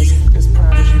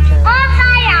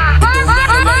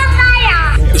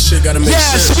 This shit gotta make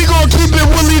sense. Yes, we gon' keep it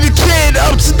Willie the Kid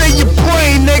up to date your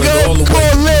brain, nigga.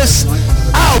 Call this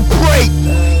Outbreak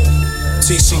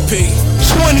TCP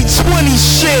 2020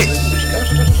 shit.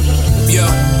 Yeah.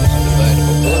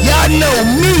 Y'all know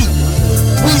me,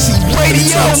 Weezy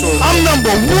Radio, I'm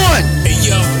 #1. Hey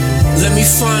yo, let me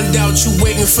find out you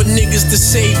waiting for niggas to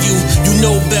save you. You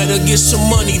know better, get some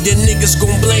money, then niggas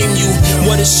gon' blame you.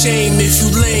 What a shame if you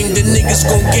lame, then niggas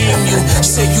gon' game you.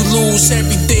 Say you lose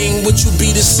everything, would you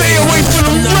be the same? Stay away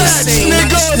from I'm the not rats, the same, nigga. I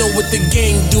just know what the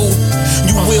game do.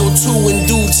 You will too, in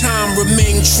due time,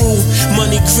 remain true.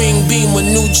 Money green beam, a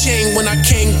new chain when I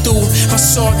came through. I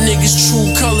saw niggas'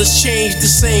 true colors change the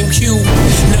same hue.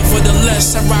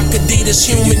 Nevertheless, I rock Adidas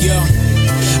human, yo.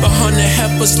 100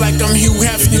 heifers like I'm Hugh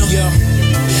Hefner.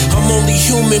 I'm only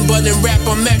human, but in rap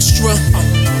I'm extra.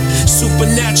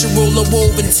 Supernatural, a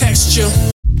woven texture.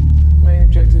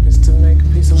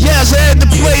 Yes, I had to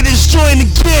play this joint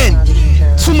again.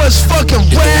 Too much fucking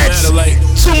rats,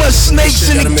 too much snakes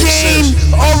in the game.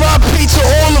 R.I.P. to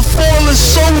all the fallen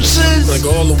soldiers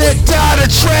that died a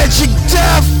tragic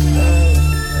death.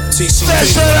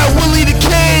 That's out Willie the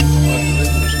Kid.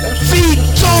 Feet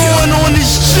torn on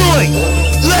this joint.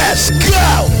 Let's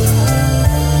go.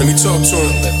 Let me talk to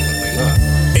him.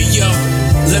 Hey yo,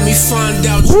 let me find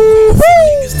out you waiting for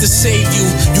niggas to save you.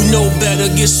 You know better,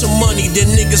 get some money,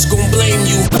 then niggas gon' blame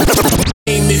you.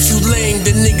 If you lame,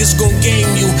 then niggas gon' game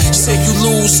you. Say you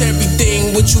lose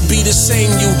everything, would you be the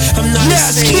same you? I'm not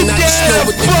insane, I just know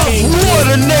what the game do.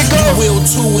 You will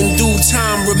too, in due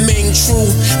time, remain true.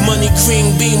 Money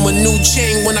green beam, a new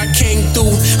chain when I came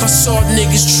through. I saw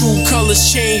niggas' true colors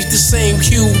change the same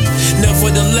hue.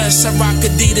 Nevertheless, I rock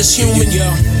Adidas human, yo.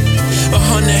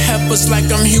 100 heifers like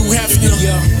I'm Hugh Hefner.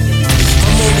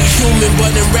 I'm only human,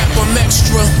 but in rap I'm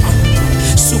extra.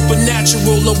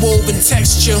 Supernatural, a woven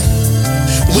texture.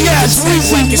 Yes,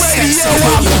 Weezy Radio,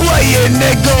 I'm playing,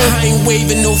 nigga. I ain't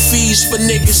waving no fees for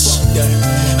niggas.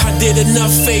 I did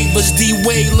enough favors,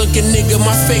 D-Way looking nigga,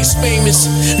 my face famous.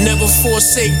 Never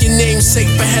forsake your namesake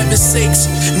for heaven's sakes.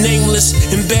 Nameless,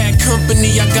 in bad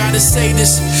company, I gotta say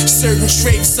this. Certain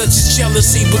traits such as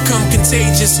jealousy become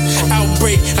contagious.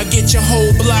 Outbreak, I get your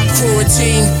whole block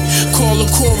quarantine. Call a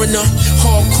coroner,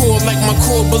 hardcore like my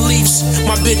core beliefs.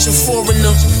 My bitch a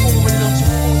foreigner.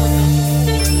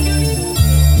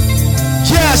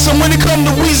 Yeah, so when it comes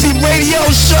to Weezy Radio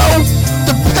Show,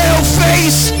 the pale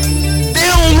face, they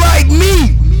don't like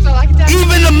me.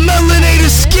 Even the melanated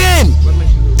skin,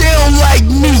 they don't like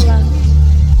me.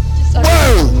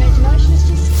 Word.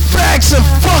 Facts and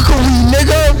fuckery,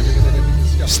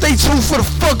 nigga. Stay tuned for the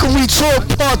Fuckery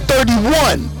Talk Part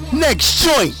 31. Next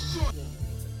joint.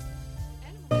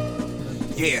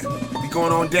 Yeah, we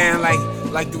going on down like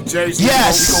New Jersey.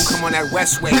 Yes. We gonna come on that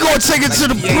Westway. We gonna take it to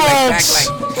the Bronx.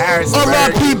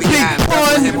 R.I.P. Big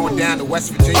Pun. On down to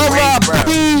West Virginia.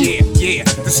 R.I.P. Yeah.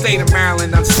 The state of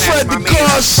Maryland. I'm Fred the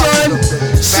Godson.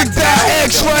 Sit down,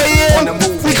 X right here.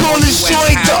 We call this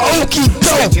joint the Okie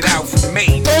Doke.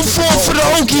 Don't fall for the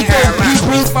Okie Doke,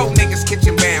 people.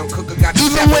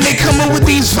 Even when they coming with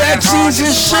these these vaccines and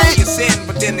shit.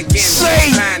 But then again,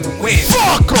 say, trying to win.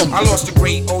 Fuck them. I lost the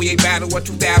great Oye battle of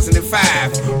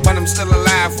 2005, but I'm still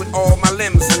alive with all my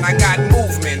limbs, and I got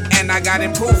movement and I got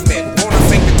improvement. Wanna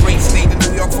thank the great state of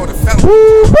New York for the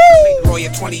fellowship. Roy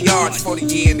at 20 yards for the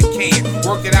year in the can.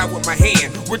 Worked it out with my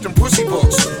hand, with them pussy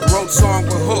books. Wrote song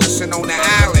with hooks, and on the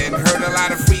island heard a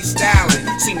lot of freestyling.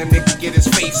 Seen a nigga get his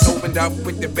face opened up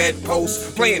with the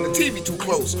bedpost. Playing the TV too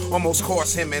close, almost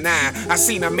cost him and I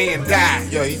seen a man die.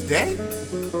 Yo, he's dead?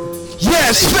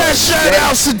 Yes, special shout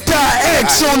outs to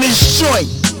X on this joint.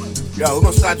 Yo, we're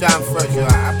gonna start driving first, yo.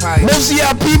 Most of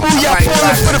y'all people, y'all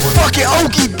falling for the fucking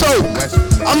okey doke.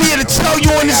 I'm here to tell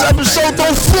you on this episode,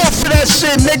 don't fall for that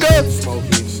shit, nigga.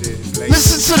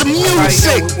 Listen to the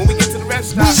music.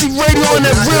 Weezy Radio on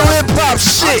that real hip hop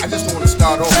shit.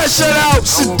 Special shout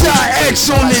outs to X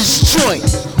on this joint.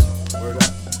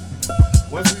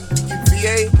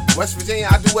 West Virginia,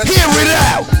 I do West Virginia. Hear it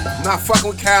out. Not fucking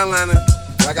with Carolina.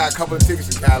 I got a couple of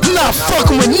tickets in Carolina. Not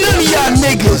fucking with none of y'all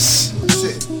niggas.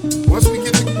 Shit. Once we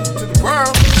get to the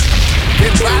world,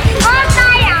 get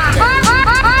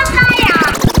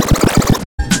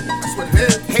that's what it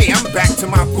is. Hey, I'm back to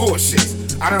my bullshit.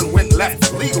 I done went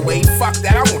left, legal way. Fuck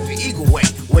that, I want the eagle way.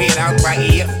 Weigh it out by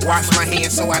ear, wash my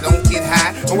hands so I don't get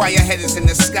high. And while your head is in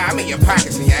the sky, man, your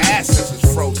pockets and your asses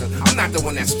is frozen. I'm not the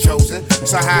one that's chosen,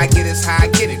 so how I get is how I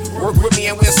get it. Work with me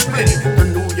and we'll split it. The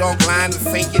New York line of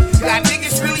thinking. Got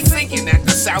niggas really thinking that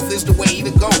the South is the way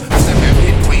to go. I step out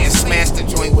here playing smash the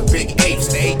joint with big apes.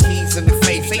 The 8 keys and the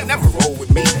faiths, they never roll with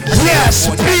me. Yes,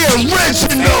 be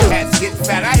original. Hats get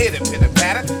fat, I hit a pitter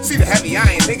patter. See the heavy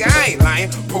iron, nigga, I ain't lying.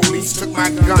 Police took my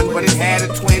gun, but it had a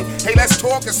twin. Hey, let's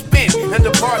talk a spin and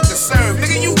depart to serve.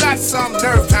 Nigga, you got some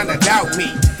nerve trying to doubt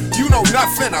me. You know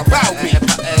nothing about me.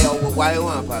 Hey, why you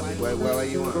want, Poppy? Why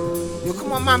you want? Yo,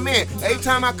 come on, my man. Every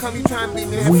time I come, you trying to be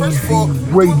me. First of all,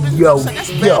 Radio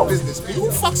that's bad business, man. Who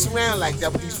fucks around like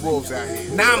that with these wolves out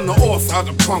here? Now I'm the author of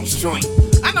the Punk's joint.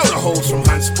 I know the hoes from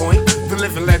Hunts Point, the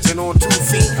living legend on 2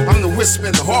 feet. I'm the whisper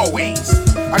in the hallways.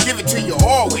 I give it to you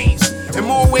always, in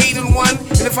more ways than one.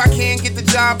 And if I can't get the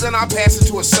job done, I'll pass it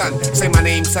to a son. Say my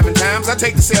name 7 times, I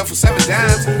take the sale for 7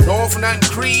 dimes. No all for nothing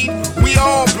creed, we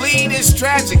all bleed. It's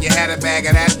tragic. You had a bag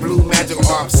of that blue magic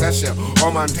or obsession or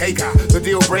Montega, the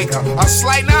deal breaker. A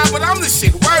slight nod, but I'm the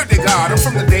shit. Word to God, I'm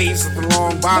from the days of the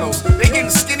long bottles. They getting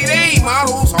skinny, they ain't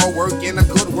models. All work in a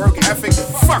good work ethic.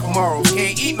 Fuck morals,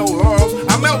 can't eat no laurels.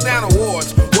 I melt down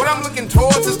awards. What I'm looking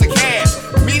towards is the cash.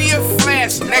 Media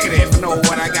flash negative. Know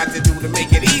what I got to do to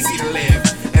make it easy to live.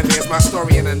 And there's my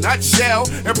story in a nutshell.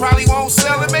 It probably won't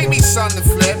sell. It make me something to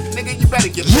flip. Nigga, you better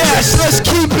get. Yes, let's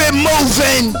keep it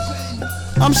moving.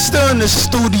 I'm still in the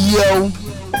studio.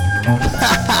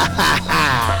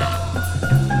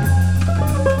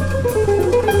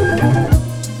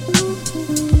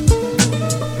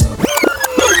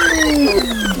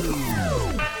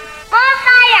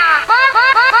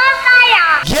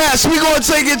 Yes, we gonna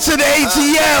take it to the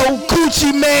ATL.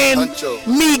 Gucci Man,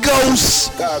 Migos,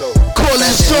 call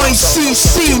this joint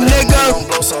CC, nigga.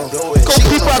 Go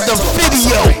peep out the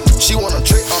video. She wanna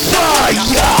trick on me. Fire!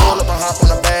 Pull up and hop on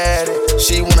the bed.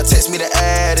 She wanna text me the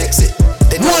addict.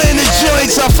 One of the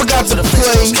joints I forgot to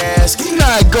play.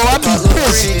 Nah, go, I be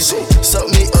pissed. Suck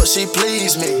me up, she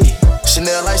please me.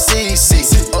 Chanel like CC.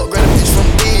 Upgrade a bitch from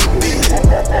BB.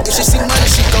 If she see money,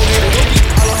 she go get it.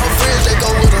 All of her friends, they go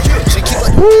with her. She keep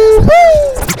her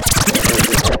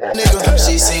nigga.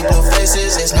 She see blue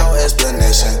faces, it's no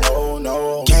explanation.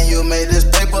 Can you make this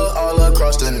paper all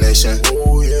across the nation?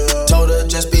 Told her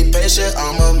just be patient,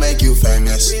 I'ma make you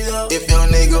famous. If your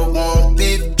nigga want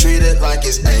beef, treat it like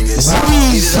it's Angus.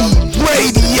 Weezy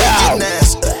Radio.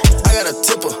 I got a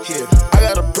tipper here. I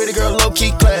got a pretty girl, low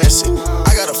key classy.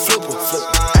 I got a flipper.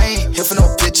 I ain't here for no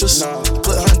pictures.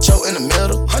 Put Huncho in the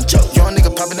middle. Young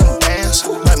nigga popping them bands.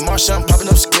 Like Marshawn popping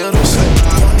up Skittles.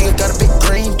 Young nigga got a big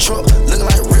green truck. Looking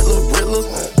like Riddler.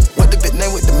 What the big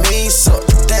name with the mean suck?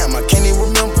 Damn, I can't even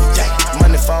remember.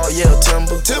 Money fall, yeah,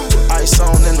 timber. Ice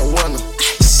on in the winter.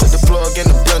 Put the plug in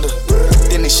the blender.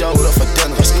 Then he showed up for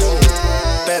dinner.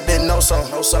 Bad bitch, no song.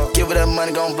 Give her that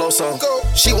money, gon' blow some.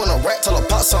 She wanna rap till her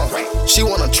pop song. She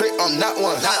wanna trick, I'm not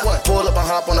one. Pull up and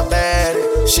hop on the bed.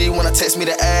 She wanna text me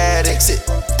the addict.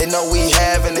 They know we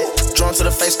having it. Drawn to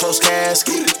the face, close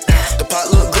casket. The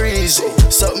pot look greasy.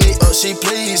 Suck me up, she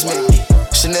please me.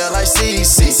 Chanel like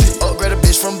CC. Upgrade a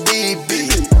bitch from BB.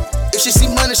 If she see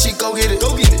money, she go get it.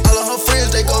 All of her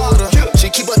friends, they go with her. She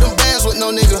keep up them bands with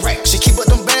no nigga. She keep up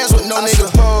them bands with no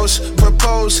nigga.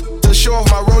 Propose to show off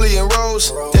my rollie and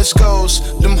rolls. This goes,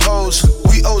 them hoes.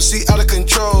 We OC out of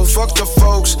control. Fuck the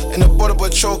folks in the border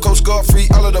patrol. Patrol Coast Guard free,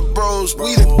 all of the bros.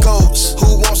 We the goats.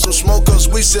 Who wants some smokers?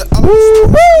 We said all the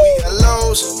smoke. We got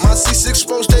lows. My C6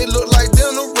 spokes, they look like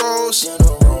dinner rolls.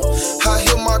 I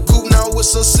hit my coupe now with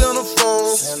some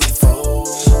centerfold.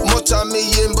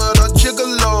 Multi-million, but a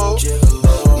gigolo.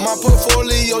 My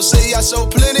portfolio say I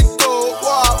sold plenty gold.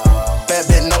 Wow. Bad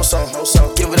bitch, no song.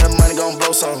 Give her that money, gon'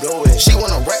 blow some. She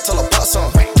wanna rap till I pop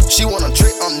some. She wanna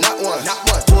trick, I'm not one.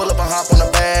 Pull up and hop on the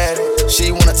bed.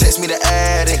 She wanna text me the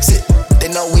addicts. They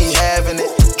know we having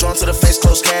it. Drawn to the face,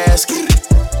 close casket.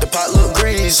 The pot look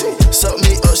greasy. Suck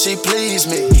me up, she please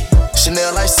me.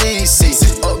 Chanel like CC.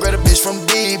 Upgrade a bitch from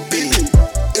BB.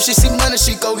 If she see money,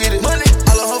 she go get it. Money.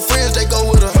 All of her friends, they go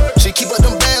with her. She keep up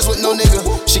them bands with no nigga.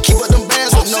 She keep up them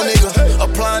bands with no nigga.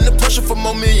 Applying the pressure for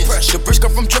more millions. The bridge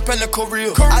come from Japan to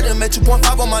Korea. I done made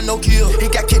 2.5 on my Nokia. He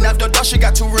got kidnapped, the dog, she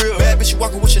got too real. Bad bitch, she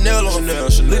walking with Chanel on.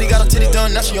 Liddy got her titty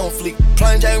done, now she on fleek.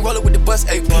 Plain Jane roller with the bus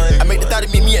AP. I make the thought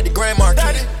meet me at the Grand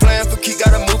Marquis. Playing for key,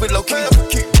 gotta move it low key.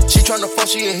 She tryna fuck,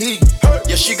 she in heat.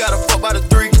 Yeah, she gotta fuck by the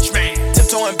 3.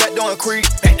 Tiptoeing back doing creep.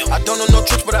 I don't know no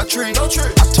tricks, but I treat. I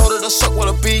told her to suck with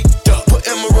a beat. Put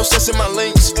emerald sets in my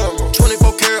links.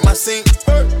 24 karat my sink.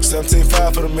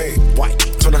 17.5 for the meat. White.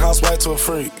 Turn the house white to a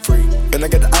freak. And I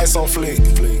got the ice on fleek.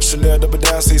 Chanel double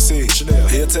down CC.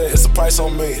 He'll tell it's the price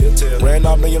on me. Ran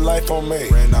off, know your life on me.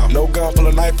 No gun, pull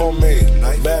a knife on me.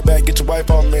 Bad, get your wife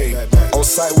on me. On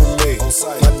site with me.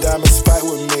 My diamonds fight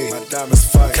with me.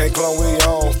 Can't clone, we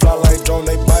on. Fly like drone,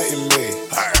 they biting me.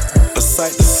 A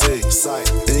sight to see.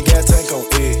 Then you got tank on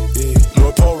E.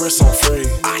 Lord Paul wrist on free.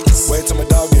 Wait till my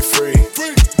dog get free.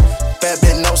 Bad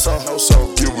bitch, no song.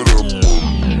 Give it up.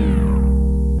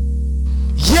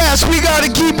 Yes, we gotta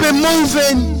keep it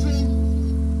moving.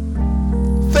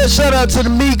 First shout out to the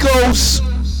Migos,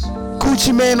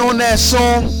 Gucci Man on that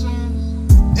song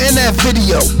and that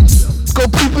video. Go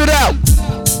peep it out.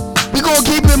 We gonna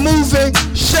keep it moving.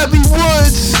 Chevy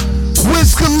Woods,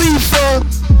 Wiz Khalifa.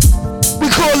 We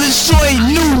call this joint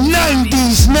new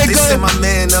 90s, nigga. They sent my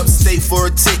man upstate for a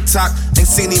TikTok. Ain't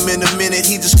seen him in a minute,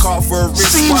 he just called for a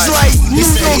wristwatch. Seems like New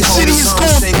York City is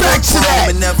going back to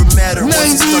that. Never matter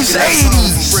 90s,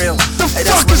 80s. The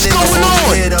fuck is going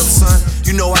on? Head up, son.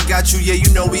 You know I got you, yeah,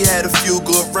 you know we had a few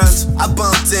good runs. I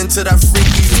bumped into that freak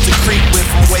you used to creep with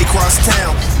from way across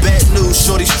town. Bad news,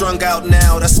 shorty strung out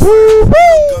now. That's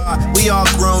God. We all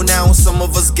grown now and some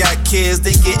of us got kids,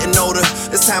 they getting older.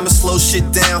 It's time to slow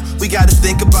shit down. We gotta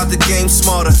think about the game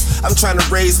smarter. I'm trying to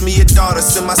raise me a daughter,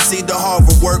 send my seed to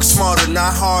Harvard, work smarter,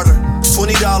 not harder.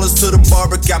 $20 to the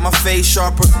barber, got my face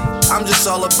sharper. I'm just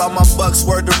all about my bucks,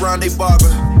 word to Ronde Barber.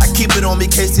 I keep it on me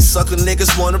case these sucker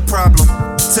niggas want a problem.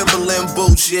 Timberland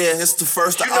boots, yeah, it's the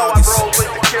 1st of August. I roll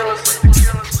with the killers.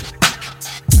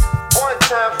 One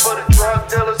time for the drug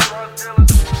dealers.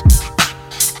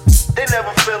 They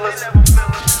never feel us.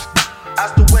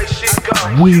 That's the way shit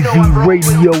goes. Weezy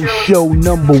Radio Show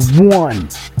number 1. One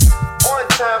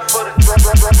time for the drug.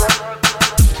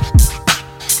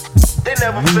 They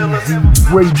never feel us.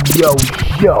 Radio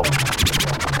Show.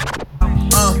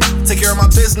 Take care of my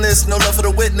business, no love for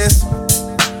the witness.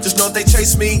 Just know if they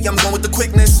chase me, I'm going with the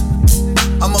quickness.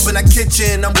 I'm up in that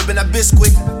kitchen, I'm whipping that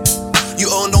biscuit.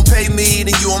 You owe and don't pay me,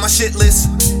 then you on my shit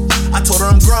list. I told her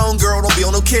I'm grown, girl, don't be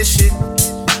on no kid shit.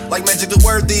 Like Magic the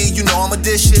Worthy, you know I'ma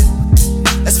dish it.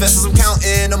 As fast as I'm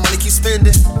counting, the money keep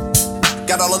spending.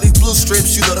 Got all of these blue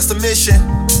strips, you know that's the mission.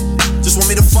 Just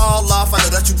want me to fall off, I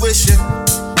know that you wishing.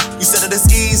 You said that it's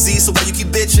easy, so why you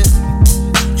keep bitching?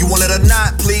 You want it or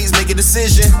not, please make a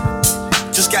decision.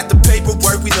 Just got the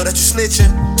paperwork, we know that you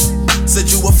snitching. Said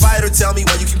you a fighter, tell me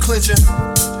why you keep clinching.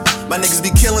 My niggas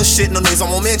be killing shit, no names I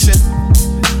won't mention.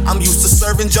 I'm used to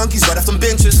serving junkies right off them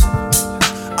benches.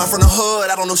 I'm from the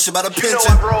hood, I don't know shit about a pension.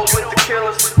 You know I roll with the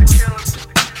killers.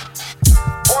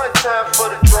 One time for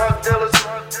the drug dealers.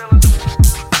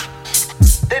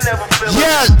 They never feel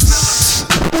yes,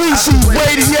 Weezy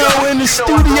Radio in the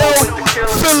studio,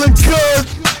 feeling good.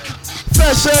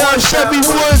 Fresh out Chevy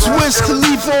Woods, Wiz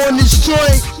Khalifa on this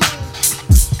joint.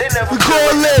 We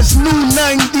call this new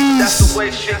 90s. That's the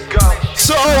way shit goes. It's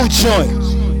an old joint.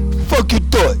 Fuck you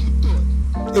thought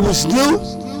it was new?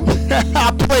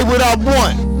 I play what I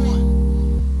want.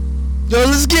 Yo,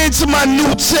 let's get into my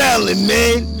new talent,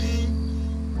 man.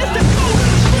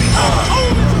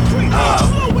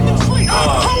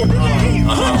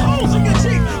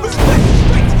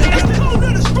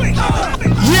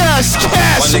 Yes,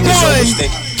 Cash One,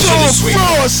 Joe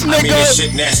Frost, nigga. I mean, this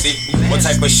shit nasty. What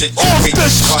type of shit you off beat? the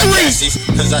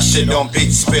street. Cause I shit don't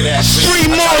beat, spit ass.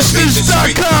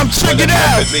 Streetmonsters.com, check it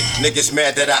out. Niggas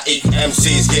mad that I eat,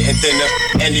 MCs getting thinner.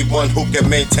 Anyone who can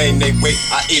maintain their weight,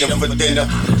 I eat them for dinner.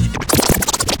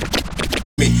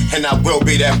 and I will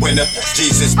be that winner.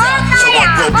 Jesus died, so I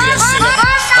will be that sinner.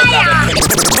 A lot of pain,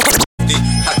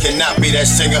 I cannot be that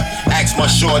singer. Ask my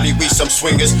shorty, we some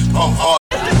swingers. Pump hard.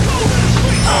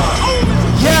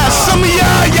 Yeah, some of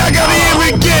y'all gotta hear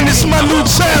it again. This is my new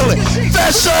talent.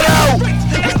 Fat shout out.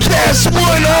 Cash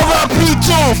One, R.I.P.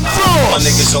 Tom Frost. My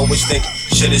niggas always think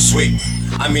shit is sweet.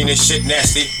 I mean this shit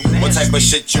nasty. What type of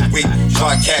shit you weak?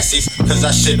 Try Cassies, cause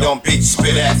I shit on beat.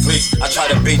 Spit athletes, I try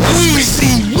to beat the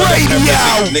street.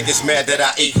 Niggas mad that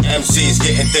I eat. MCs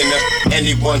getting thinner.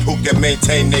 Anyone who can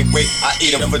maintain their weight, I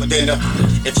eat them for dinner.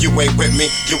 If you ain't with me,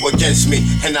 you against me,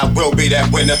 and I will be that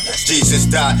winner. Jesus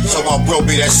died, so I will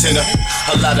be that sinner.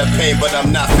 A lot of pain, but I'm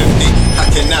not 50. I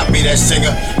cannot be that singer.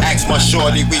 Ask my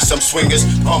shorty, we some swingers.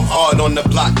 Pump hard on the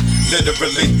block,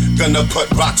 literally. Gonna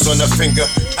put rocks on the finger.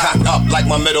 Cock up like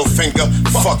my middle finger.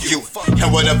 Fuck you,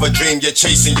 and whatever dream you're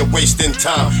chasing, you're wasting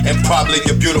time, and probably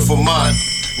your beautiful mind.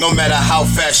 No matter how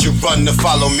fast you run to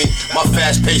follow me, my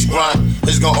fast-paced grind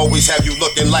is gonna always have you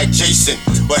looking like Jason.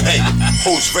 But hey,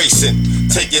 who's racing?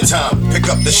 Take your time, pick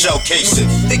up the shell casing.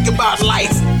 Think about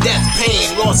life, death,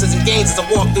 pain, losses and gains as I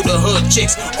walk through the hood.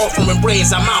 Chicks offering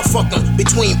brains, I'm out fucking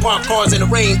between parked cars in the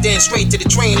rain, then straight to the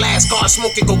train. Last car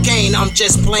smoking cocaine. I'm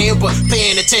just playing, but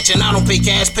paying attention. I don't pay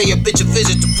cash, pay a bitch a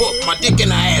visit to book my dick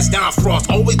in her ass. Don Frost,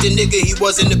 always the nigga he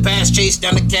was in the past. Chase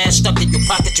down the cash, stuck in your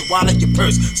pocket, your wallet, your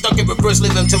purse. Stuck in reverse,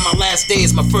 living till my last day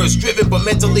is my first. Driven, but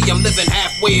mentally I'm living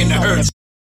halfway in the hearse.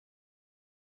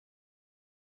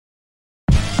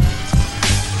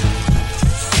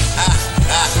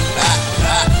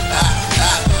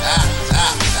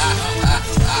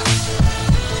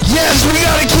 Yes, we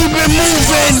gotta keep it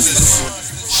moving.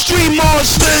 Street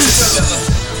Monsters,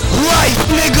 Life,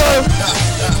 nigga.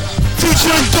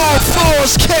 Featuring Don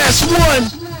Frost, Cash One.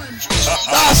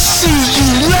 I see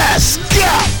you, let's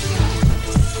go.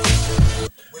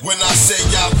 When I say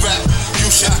I rap, you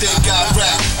should think I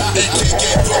rap.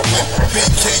 AKA Brooklyn,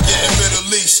 BK in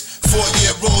Middle East.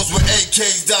 4-year-olds with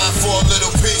AKs dying for a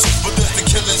little piece. But this the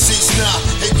killing cease now.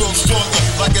 It grows stronger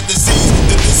like a disease.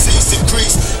 The disease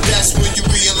increase. That's when you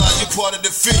realize you're part of the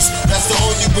feast. That's the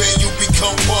only way you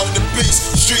become part of the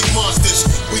beast. Street monsters,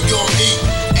 we gon' eat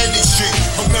any street.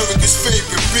 America's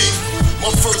favorite beat. My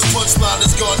first punchline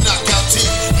is gonna knock out teeth.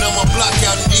 Now my block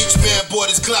out and each man bought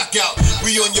his clock out.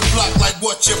 We on your block like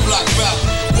what your block about.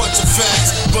 Bunch of fags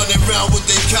running around with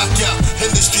their cock out.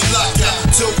 Industry lockout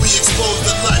till we expose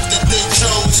the life that they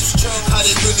chose. How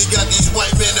they really got these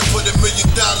white men to put $1 million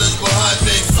behind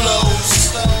their flows.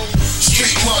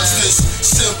 Street monsters,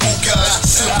 simple guys,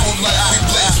 simple life. We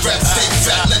blaze rap, stay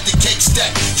fat, let the cake stack.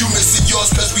 You missing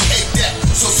yours cause we ate that.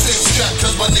 So stay strapped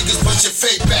cause my niggas push your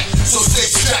fade back. So stay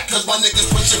strapped cause my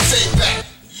niggas push your fade back.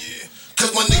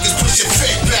 Cause my niggas push your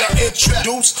fade back. I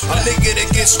introduce a nigga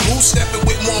that gets loose, stepping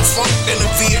with more funk than a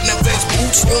Vietnam vest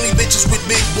boots. Only bitches with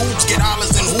big boobs get hollers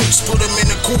and hoops. Put them in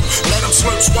the coop, let them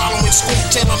slurp, swallow and scoop.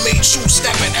 Tailor-made shoe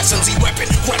stepping, SMZ weapon,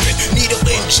 weapon. Needle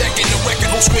in checking the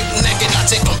record, who's quick naked. I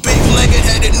take them big-legged,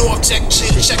 headed north, check shit,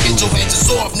 checking your hands is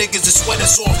off. Niggas is sweat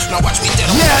is off. Now watch me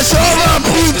dead. Yes,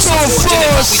 R.I.P. Tom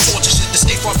Frost. We torture shit to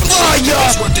stay far from shit.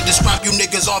 It's worth to describe you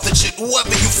niggas off and shit.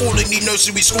 Whoever you fooling, need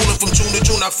nursery schooling from June to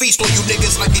June. I feast on you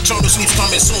niggas like eternal sleep's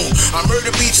coming soon. I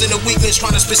murder beats in the weakness,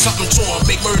 trying to spit something to them.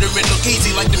 Make murdering look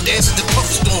easy like them dancing to Puff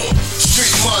Storm.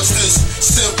 Street monsters,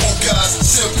 simple guys,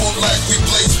 simple life. We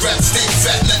blaze rap, stay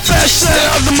fat, let the Fast shout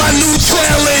out to my new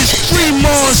talent, Street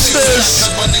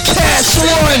Monsters, Cash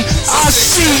One. I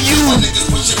see you.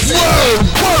 Word,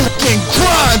 working,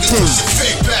 grinding.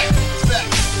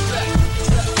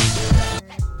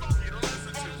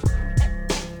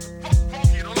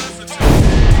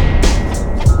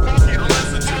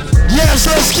 Yes,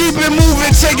 let's keep it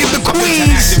moving, taking the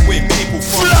Queens,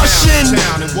 Flushing,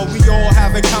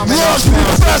 Lost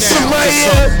Professor right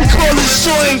here, we call this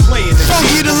joint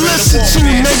funky to listen to,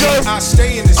 nigga.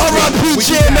 R.I.P.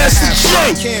 Jam Master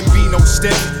J. Can't be no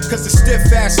stiff, cause the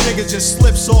stiff ass nigga just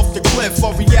slips off the cliff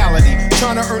of reality,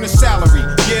 trying to earn a salary.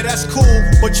 Yeah, that's cool,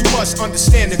 but you must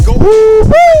understand the goal.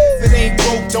 If it ain't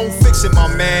broke, don't fix it, my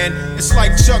man. It's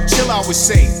like Chuck Chill, I would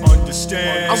say.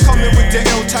 Understand. I'm coming with the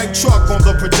L-type truck on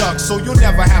the product, so you'll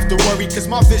never have to worry, cause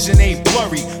my vision ain't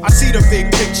blurry. I see the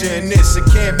big picture in this, and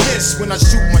can't miss when I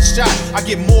shoot my shot. I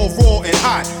get more raw and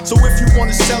hot. So if you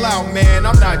wanna sell out, man,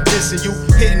 I'm not dissing you.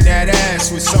 Hitting that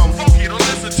ass with some you don't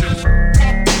listen to.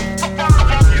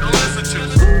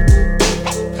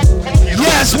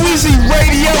 Yes, Weezy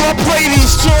Radio, I play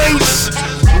these joints.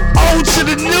 Old to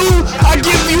the new, I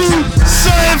give you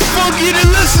something funky to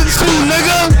listen to,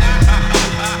 nigga.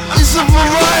 It's a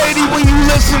variety when you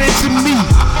listening to me.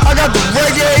 I got the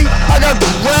reggae, I got the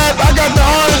rap, I got the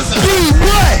R&B,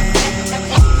 what?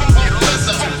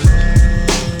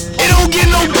 don't get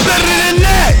no better than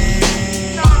that.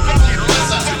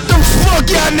 The fuck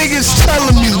y'all niggas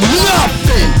telling me?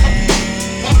 Nothing.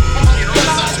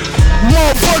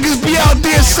 Motherfuckers be out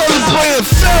there celebrating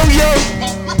failure.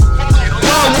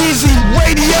 While Weezy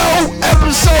Radio,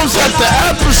 episodes after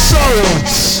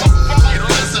episodes.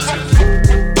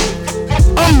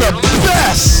 I'm the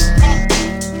best.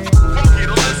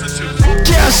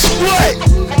 Guess what?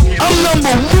 I'm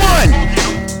number one.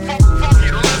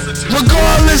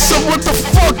 Regardless of what the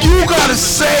fuck you gotta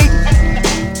say,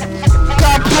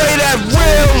 gotta play that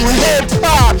real hip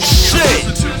hop shit.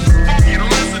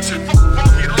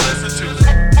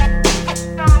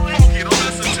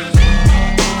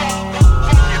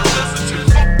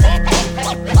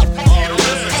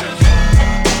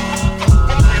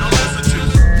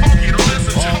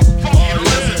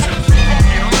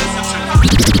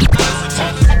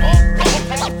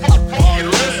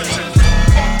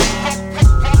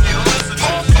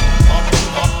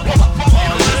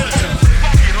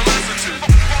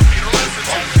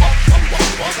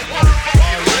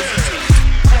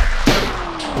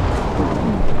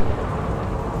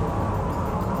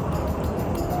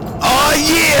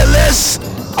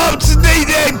 Up to date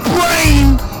that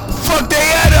brain, fuck they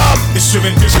head up.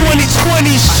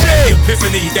 2020 shit.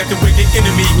 Epiphany that the wicked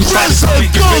enemy dress up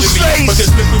Ghostface.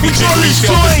 We call this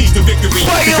joint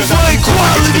fighting for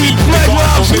equality. Black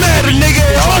lives matter, nigga.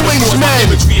 Always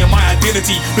matter. My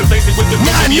identity replaced it with the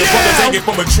vision of brothers hanging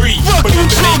from a tree. Fuck you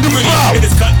talking about? In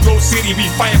this cutthroat city,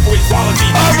 we fighting for equality.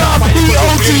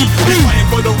 R.I.P.O.T.P. We fighting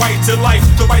for the right to life,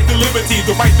 the right to liberty,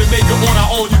 the right to make it on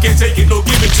our own. You can't take it, no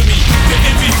give it to me. The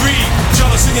envy, greed,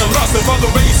 jealousy, and lust of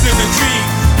other races and creed.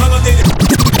 Melanated.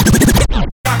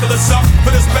 Back of the suck,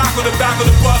 put us back on the back of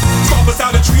the bus. Stop us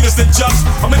out and treat us unjust.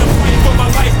 I'm in a fight for my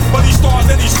life, but these stars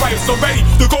and these stripes are ready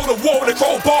to go to war with a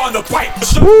crowbar and a pipe.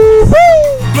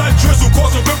 Blood drizzle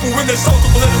cause a ripple in the social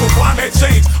political climate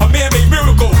change. A man-made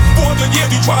miracle. 400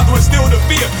 years you tried to instill the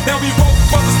fear. Now we vote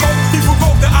for the smoke. He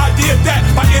provoked the idea that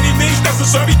by any means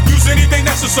necessary, use anything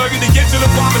necessary to get to the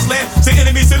promised land. Say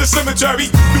enemies to the cemetery.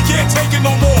 We can't take it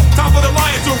no more. Time for the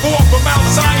lions to roar from Mount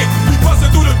Zion. We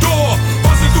busting through the door,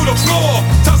 busting through the floor,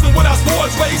 tussling with our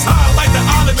swords raised high like the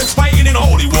Ottomans fighting in a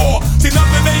holy war. See,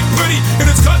 nothing ain't pretty in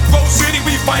this cutthroat city.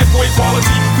 We fighting for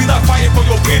equality. We not fighting for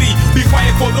your pity. We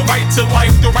fighting for the right to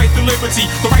life, the right to liberty,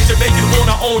 the right to make it on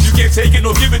our own. You can't take it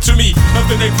nor give it to me.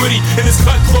 Nothing ain't pretty in this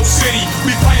cutthroat city.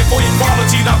 We fighting for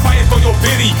equality, not fighting for your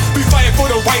pity. We fighting for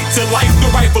the right to life,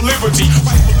 the right for liberty.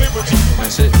 Right for liberty.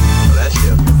 That's it. Well, that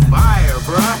shit fire,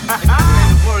 bruh.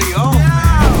 For your own.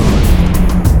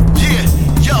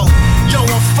 Yo,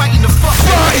 I'm fighting the fuck.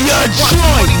 Fire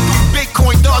joint.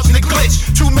 Bitcoin dodging the glitch.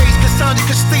 Two maids, Cassandra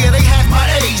Castilla, they half my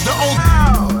age. The old.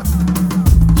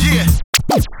 Yeah.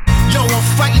 Yo, I'm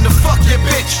fighting the fuck your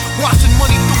bitch. Washing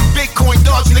money through Bitcoin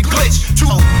dodging the glitch.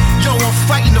 Yo, I'm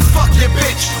fighting the fuck your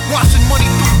bitch. Washing money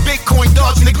through Bitcoin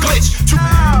dodging the glitch.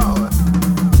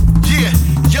 Yeah.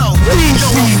 Yo, I'm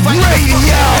fighting the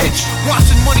fuck your bitch.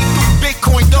 Washing money through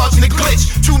Bitcoin dodging the glitch.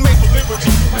 Two maids.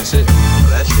 That's it.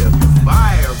 Well, that shit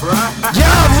fire, bruh. Y'all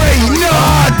already know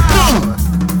how I do.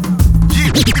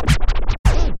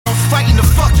 I'm fighting the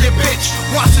fuck your bitch.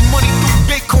 Washing money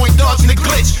through Bitcoin dodging the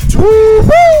glitch.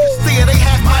 Still, they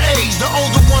half my age. The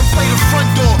older one play the front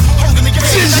door, holding the game.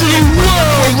 Disney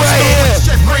World right here.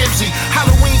 Chef Ramsay,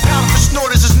 Halloween powder for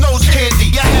snorters is nose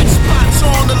candy. I had spots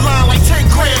on the line like 10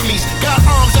 Grammys. Got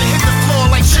arms that hit the floor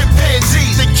like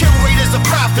chimpanzees. The kill rate is a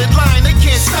profit line, they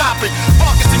can't stop it.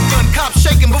 Barkers and gun cops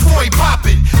shaking before he pop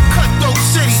it. Cutthroat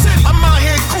city, I'm out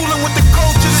here cooling with the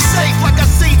code to the safe like I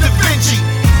see Da Vinci.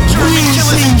 German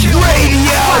killers and kill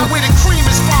where the cream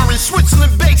is foreign,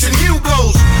 Switzerland bakes and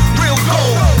Hugos. Real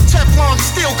gold, Teflon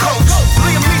steel coats.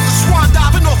 Liam Neeson swan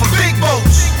diving off of big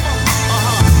boats.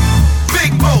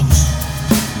 Big boats.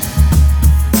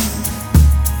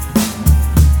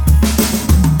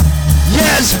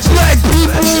 Yes, black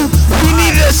people, we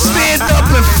need to stand up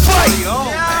and fight.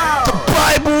 The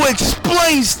Bible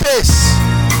explains this.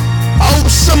 I hope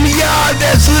some of y'all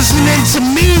that's listening to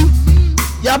me,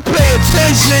 y'all pay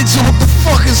attention to what the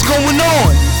fuck is going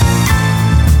on.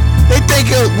 They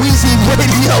think a Weezy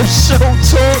Radio show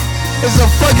talk is a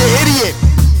fucking idiot.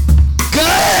 Go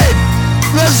ahead,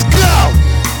 let's go.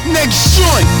 Next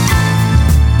joint.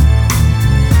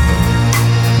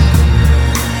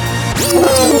 You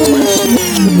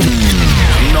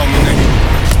know me, nigga.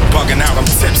 Bugging out, I'm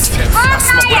tipsy. I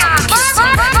smoke without the kiss.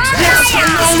 Yes, I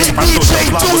know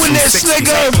DJ doing this,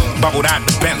 nigga. Bubbled out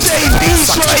the Bentley.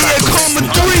 JB's right here, Karma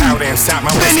 3. powder inside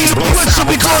my Benny the Butcher,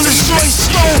 we call this joint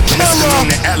Stone Killer.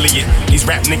 Mr. Elliott, these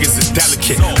rap niggas is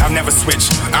delicate. I'll never switch.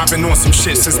 I've been on some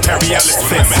shit since Perry Ellis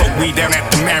fit. Smoke weed down at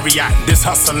the Marriott. This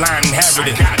hustle line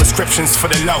inherited. Prescriptions for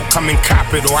the low, come and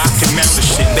cop it or I can mail the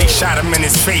shit. They shot him in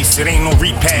his face, it ain't no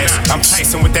repass. I'm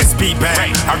Tyson with that speed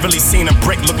bag. I really seen a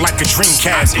brick look like a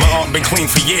Dreamcast. My aunt been clean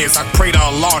for years. I pray to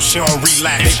Allah she don't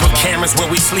relapse. They put cameras where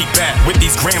we sleep at. With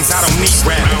these grams I don't need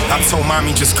rap. I told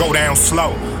mommy just go down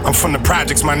slow. I'm from the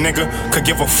projects, my nigga. Could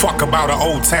give a fuck about an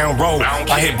old town road.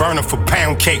 I hit Burner for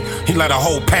pound cake. He let a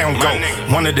whole pound go.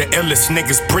 One of the illest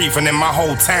niggas breathing in my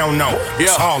whole town, no.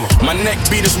 Yeah, my neck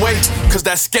beat his weight, cause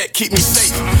that scat keep me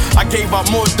safe. I gave out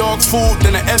more dog food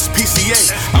than the SPCA.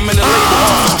 I'm in the label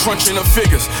office crunching the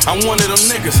figures. I'm one of them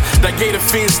niggas that gave the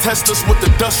fiends test us with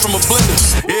the dust from a blender.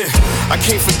 Yeah, I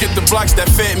can't forget the blocks that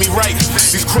fed me right.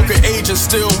 These crooked agents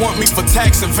still want me for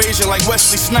tax evasion like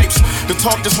Wesley Snipes. To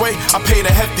talk this way, I paid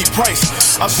a hefty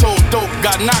price. I sold dope,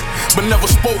 got knocked, but never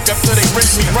spoke after they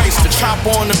ripped me rice. The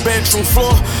chopper on the bedroom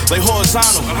floor, lay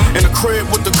horizontal. In the crib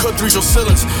with the cathedral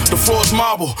ceilings, the floor's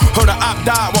marble. Heard a op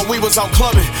died while we was out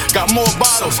clubbing. Got more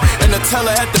bottles, and the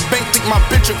teller at the bank think my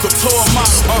bitch a couture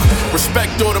model.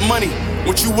 Respect all the money,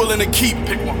 what you willing to keep?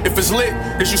 If it's lit,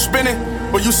 is you spinning?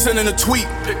 Or you sending a tweet?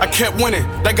 I kept winning,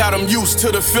 that got them used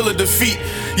to the feel of defeat.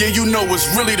 Yeah, you know it's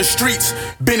really the streets,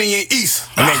 Benny and East.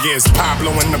 Nigga is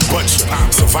Pablo and the Butcher.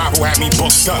 Survival had me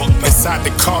booked up. Inside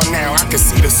the car now, I can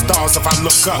see the stars if I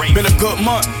look up. Been a good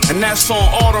month, and that's on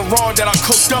all the raw that I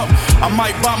cooked up. I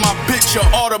might buy my bitch a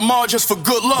Audemars just for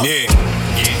good luck. Yeah.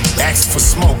 Ask for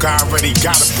smoke, I already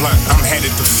got a blunt. I'm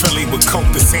headed to Philly with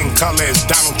coke the same color as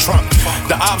Donald Trump.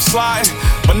 The ops sliding,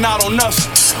 but not on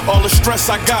us. All the stress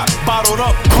I got bottled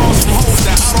up, calls from hoes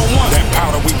that I don't want. That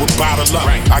powder we would bottle up.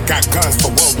 I got guns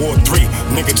for World War III.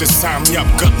 Nigga, just sign me up.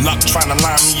 Good luck trying to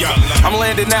line me up. I'm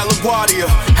landing at LaGuardia,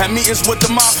 had meetings with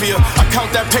the mafia. I count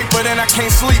that paper, then I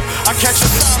can't sleep. I catch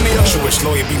insomnia. Jewish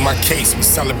lawyer be my case. We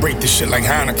celebrate this shit like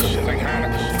Hanukkah.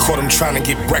 Caught him trying to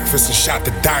get breakfast and shot the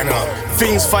diner up.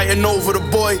 Fiends fighting over the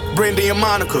boy, Brandy and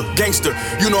Monica. Gangster,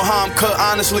 you know how I'm cut,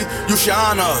 honestly, you should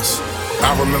honor us.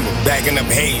 I remember bagging up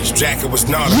Hayes, jacket was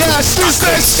nautical. Yes, this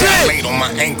that shit. Made on my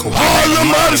ankle.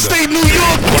 Harlem, out of state, New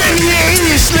York, Benny and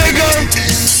East, nigga.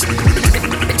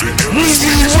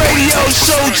 Weezy Radio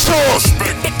Show Talk.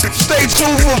 Stay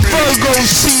tuned for Virgo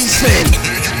season.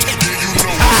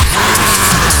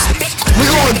 We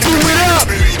gonna do it up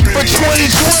for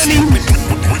 2020.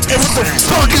 And what the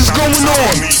fuck is going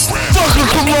on? Fuck a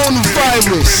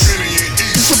coronavirus.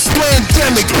 It's a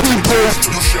pandemic, people.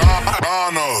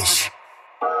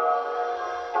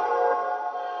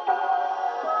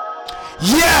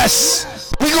 Yes!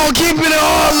 We gonna keep it in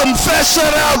Harlem. Fast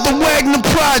shout out the Wagner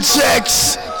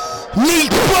Projects. Neat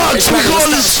Bucks, we call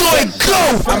this joint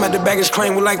go! I'm at the baggage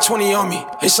claim with like 20 on me.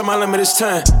 It's on my limit, it's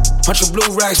 10. Bunch of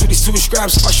blue racks with these 2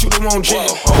 scraps. If I shoot, it won't jam.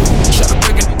 Shut up,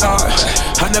 break it hard.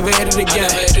 I never hit it again.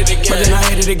 But then I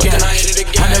hit it again. I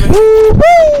never.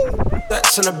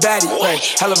 That's in a baddie.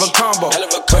 Hell of a combo.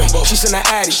 She's in the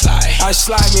Addy. I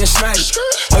slide me and smash it.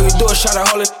 All you do is try to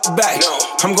hold it back.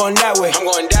 I'm going that way.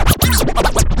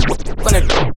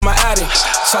 My Addy.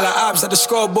 Saw the ops at the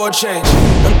scoreboard change.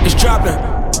 It's dropping.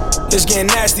 It's getting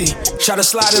nasty. Try to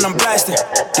slide and I'm blasting.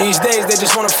 These days they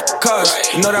just wanna cuz.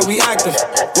 You know that we active.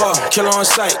 Whoa, killer on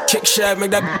sight. Kick shab,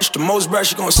 make that bitch the most breath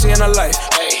she gon' see in her life.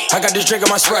 I got this drink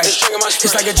on my Sprite.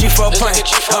 It's like a G for a pint.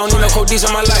 I don't need no codees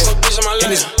in my life.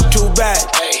 And it's too bad.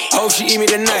 I hope she eat me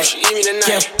tonight.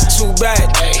 Can't too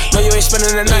bad. No, you ain't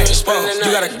spending the night. Whoa,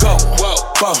 you gotta go.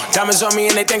 Whoa, diamonds on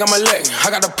me and they think I'm a lick. I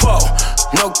got a pull.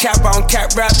 No cap, I don't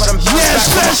cap rap, but I'm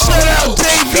bounced back. Yes, shout out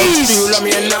Davies. You love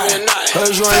me or not?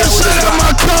 Heard you ain't shout out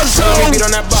my cousin, Sean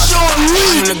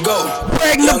Lee.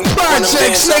 Wagner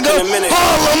Projects, nigga.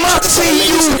 Harlem, I see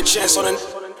you.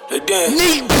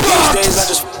 Neat Bucks. These days I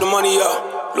just f*** the money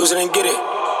up, lose it and get it.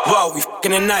 Whoa, we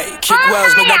f***ing at night. Kick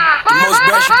wells, make that the most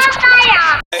best.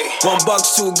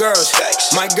 $1, 2 girls.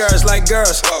 My girls like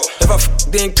girls. If I f***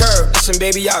 the incurred, listen,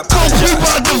 baby, I apologize.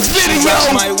 About the video.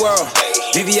 My world.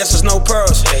 VVS is no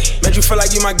pearls. Made you feel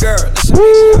like you my girl. Listen,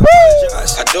 baby, I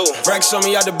apologize. I do. Racks on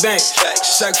me out the bank.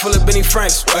 Sack full of Benny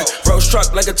Franks. Rose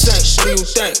truck like a tank. What do you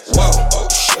think? Whoa.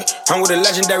 Oh shit. I'm with a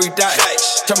legendary dot.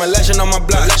 Tell my legend on my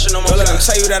block. Don't let them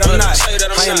tell you that I'm not.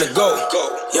 I am the GOAT.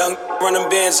 Young run them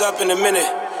bands up in a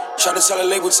minute. Try to tell a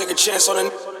label, take a chance on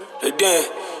the den.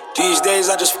 These days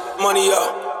I just f*** money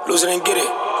up, lose it and get it.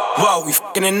 Whoa, we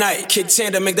f***ing at night. Kick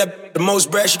tender, make that the most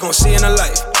bread she gon' see in her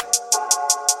life.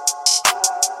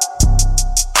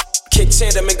 Kick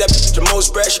tender, make that the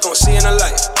most bread she gon' see in her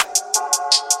life.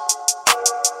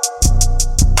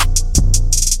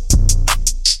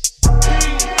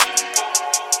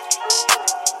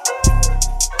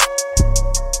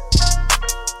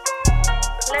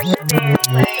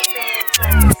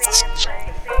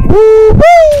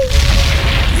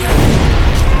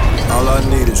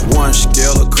 One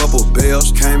scale, a couple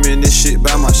bells. Came in this shit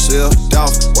by myself.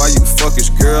 Dolphin, why you fuck his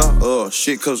girl?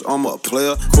 Shit, cause I'm a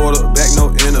player. Quarterback, no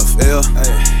NFL.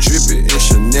 Ay, drippy in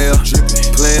Chanel.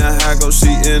 Playing high, go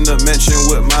see in the mansion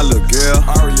with my little girl.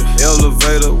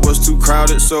 Elevator was too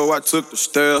crowded, so I took the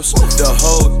stairs. The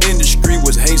whole industry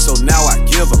was hate, so now I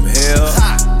give them hell.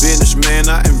 Businessman,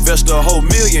 I invest a whole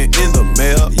million in the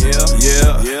mail.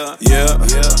 Yeah.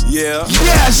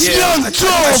 Yes, Young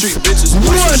Dolph.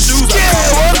 One scale,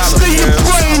 I'm still your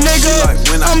brain, nigga.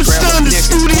 I'm still in the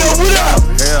studio, what up?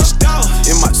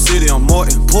 In my city, I'm more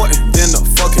important than the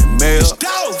fucking mail.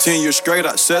 10 years straight,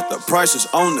 I set the prices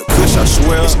on the kush, I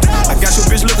swear. I got your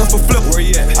bitch looking for flipper.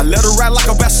 I let her ride like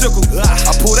a bicycle.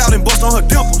 I pulled out and bust on her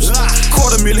dimples.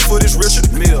 $250,000 for this Richard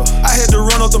Mille. I had to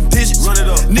run up them digits.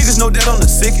 Niggas know that I'm the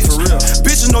sickest.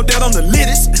 Bitches know that I'm the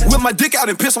littest. Whip my dick out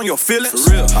and piss on your feelings.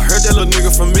 I heard that little nigga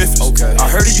from Memphis. I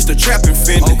heard he used to trap in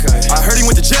Fendi. I heard he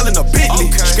went to jail in a Bentley.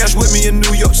 Scratch with me in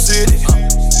New York City.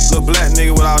 Little black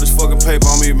nigga with all this fucking paper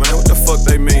on me, man. What the fuck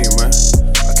they mean, man?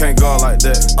 I can't go out like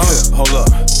that. Hold up.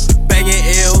 Banging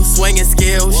ill, swinging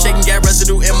skills, shaking got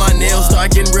residue in my nails.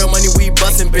 Start getting real money, we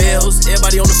busting bills.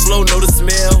 Everybody on the floor know the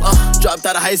smell. Dropped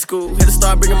out of high school, had to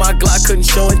start bringing my Glock, couldn't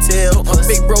show and tell.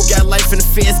 Big bro got life in the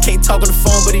fence, can't talk on the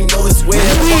phone, but he know it's well.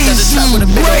 Walked out the trap with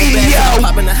a big old bag,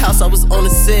 pop in the house, I was on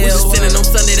the sale. Was sitting on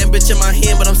Sunday, that bitch in my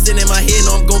hand, but I'm sitting in my head,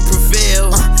 know I'm gon'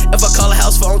 prevail. If I call a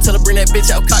house phone, tell her bring that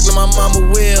bitch out, cock, my mama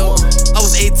will. I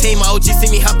was 18, my OG see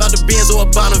me hop out the Benz or a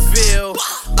Bonneville.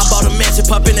 I bought a mansion,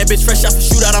 pop in that bitch fresh off a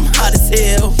shootout, I'm hot as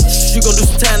hell. You gon' do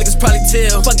some time, niggas probably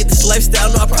tell. Fuck it, this lifestyle,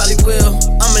 no, I probably will.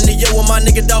 I'm in the yo with my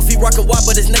nigga Dolph, he rockin' wide,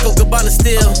 but his neck on Gabbana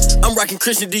still. I'm rockin'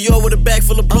 Christian Dior with a bag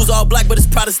full of blues, all black, but it's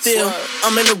Prada still.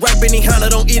 I'm in the rack, Benny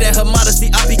Hanna, don't eat at her modesty,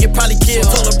 IP get probably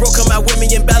killed. Told her bro, come out with me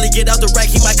and Bally, get out the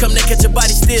rack, he might come there, catch your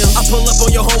body still. I pull up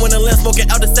on your home when the lens smoking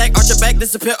out the sack, arch your back,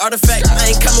 disappear artifact.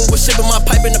 I ain't coming with shit, but my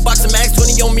pipe in the box of Max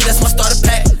 20 on me, that's my starter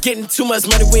pack. Getting too much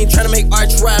money, we ain't tryna make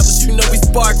arch rivals, you know we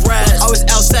spark rides. Always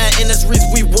outside, and that's reason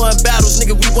we won battles,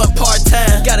 nigga, we won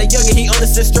part-time. Got a youngin', he on the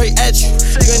sit straight at you.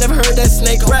 You ain't never heard that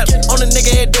snake rap. On a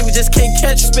nigga every day, we just can't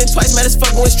catch you. Spin twice, mad as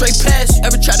fuck, going straight past you.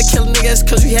 Ever try to kill a nigga, it's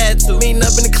cause we had to. Meeting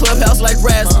up in the clubhouse like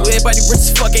Razzle. Everybody rich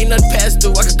as fuck, ain't nothing past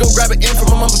due. I could go grab an M from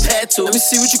my mama pad too. Let me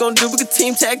see what you gon' do, we could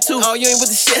team tag too. Oh, you ain't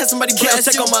with the shit, have somebody blast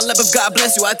you. Check on my lap, if God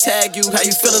bless you, I tag you. How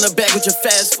you feelin' the bag with your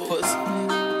fast food?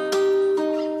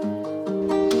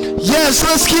 Yes,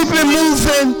 let's keep it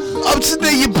moving. Up to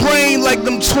your brain like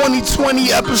them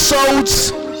 2020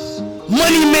 episodes.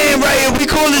 Money Man right here, we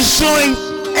call this joint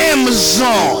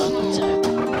Amazon.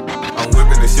 I'm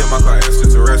whipping the shit, my car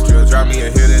extraterrestrial. Drop me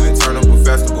a hit and then turn up a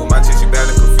festival. My chick, she bad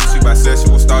and confused, she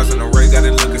bisexual. Stars in the ray, got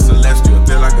it looking celestial.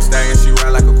 Feel like a stallion, she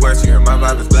ride like a equestrian. My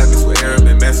vibe is black, mixed with Arab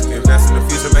and Mexican. Invest in the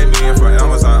future, make me in for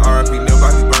Amazon. RIP, nip, I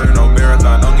be burning on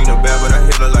marathon. Don't need a bag, but I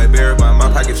hit her like Barabon.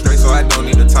 My pocket straight, so I don't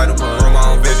need a title pun. Roll my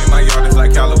own veggie, my yard is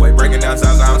like Callaway. Breaking down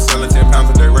size, I'm selling 10 pounds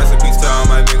a day. Recipes to all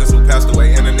my niggas who passed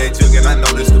away. Internet jugging, I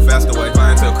know this the faster way.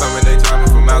 Clientele coming, they driving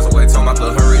from miles away. Told my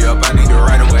club, hurry up, I need it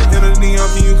right away. Hit a neon,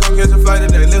 can you come catch a flight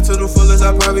today? Live to the fullest,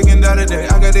 I probably can die today.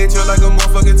 I got that chill like a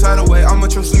motherfucking tidal wave. I'm a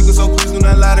true sleeper, so please do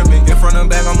not lie to me. In front and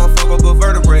back, I'ma fuck up a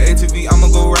vertebrae. ATV, I'ma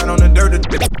go right on the dirt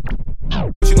today.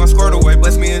 She gon' squirt away,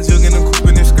 bless me and jugging and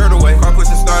cooping and skirt away. Car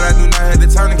push and start, I do not have to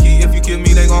turn the key. If you kill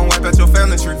me, they gon' wipe out your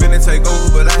family tree. Finna take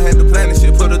over, but I had to plan this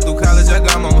shit. Put her through college, I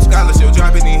got my own scholarship.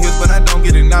 Dropping these hits, but I don't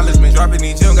get acknowledgement. Dropping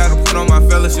these gems, gotta put on my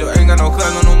fellowship. Ain't got no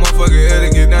class, no motherfucker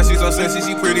etiquette. Now she so sexy,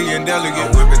 she pretty and delicate.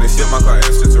 I'm whipping the shit, my car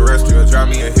extraterrestrial.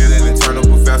 Drop me a hit and then turn up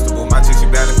a festival. My chick,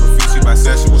 she bad and confused, she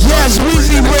bisexual. Yes,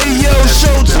 Weezy Radio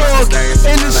Show Talk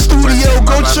in the studio.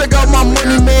 Go check out my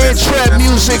Money Man Trap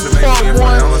Music Part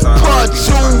 1, Part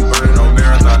 2.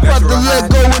 About to let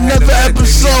go another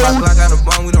episode. I got a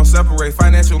bone, we don't separate.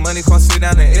 Financial money, come sit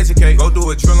down and educate. Go do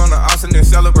a drill on the ops and then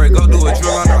celebrate. Go do a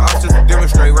drill on the ops just to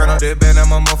demonstrate. Right on that bed, and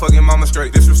my motherfucking mama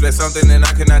straight. Disrespect something that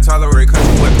I cannot tolerate. Cause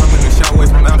you boy coming to shot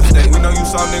ways from out of state. We know you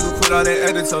saw nigga quit all that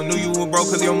editor. Knew you were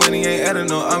broke cause your money ain't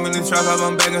adding up. I'm in the trap,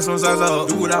 I'm bagging some Zaza up.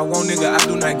 Do what I want, nigga, I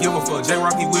do not give a fuck.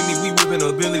 J-Rocky with me, we whipping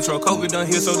a Billy truck. COVID done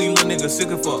here, so these little niggas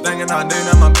sick of fuck. Banging all day,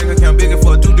 now my bank account bigger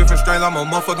for 2 different strains. I'm a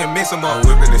motherfucking mix em up. I'm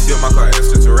whipping the shit, my car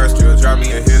extraterrestrial. Drop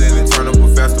me a hit and then turn up a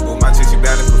festival. My chick, she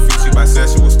bad and confused, she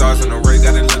bisexual. Stars in the ray,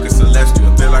 got it looking celestial.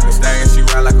 Feel like a stallion, she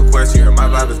ride like a equestrian. My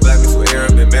vibe is black, mixed with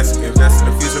Arab and Mexican. Invest in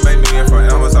the future, make me in for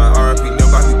Amazon. RIP, nip,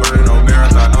 I be burning on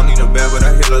marathon. Don't need a bag, but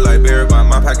I hit her like Barabon.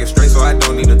 My pocket straight, so I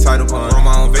don't need a title pun. Roll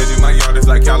my own veggie, my yard is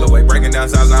like Callaway. Breaking down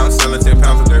size, I'm selling 10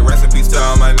 pounds a day. Recipes to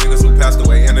all my niggas who passed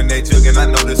away. Internet jugging, I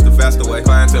know this the faster way.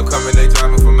 Clientele coming, they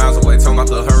driving from miles away. Told my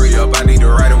club, hurry up, I need it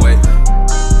right away.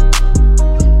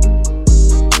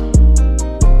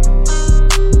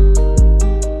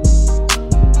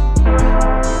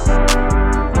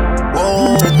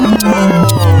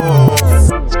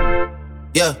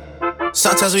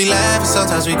 Sometimes we laugh and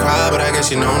sometimes we cry, but I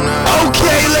guess you know now.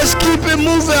 Okay, let's keep it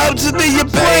moving out to the your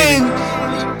brain.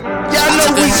 Y'all know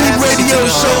Weezy Radio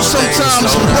Show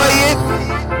sometimes play it.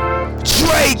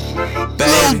 Drake,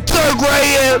 Lil Durk right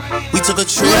here. We took a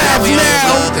trip, laugh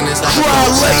now, cry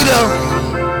later.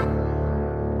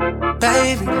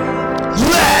 Baby,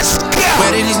 let's go.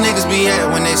 Where did these niggas be at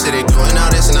when they say they doing all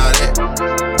this and all that?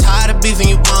 Tired of beefing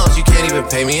you bums, you can't even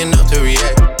pay me enough to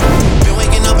react. Been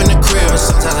waking up in the crib and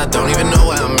sometimes I don't even know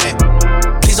where I'm at.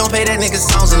 Please don't play that nigga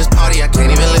songs in this party, I can't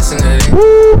even listen to that.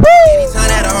 Anytime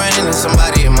that I run into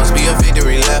somebody, it must be a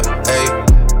victory lap. Hey,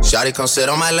 shawty come sit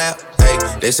on my lap. Hey,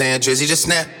 they saying Drizzy just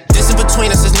snap. This in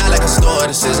between us is not like a store,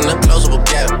 this isn't a closable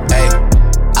gap. Hey,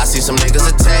 I see some niggas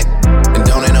attack and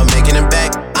don't end up making it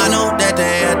back. I know that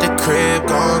they at the crib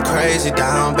going crazy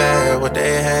down bad. What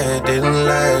they had didn't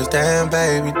last, damn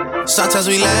baby. Sometimes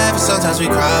we laugh and sometimes we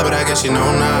cry, but I guess you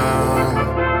know now.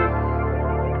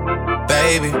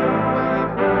 Baby,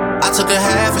 I took a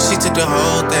half and she took the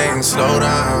whole thing. Slow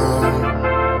down,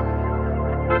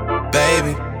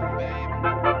 baby.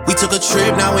 We took a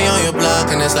trip, now we on your block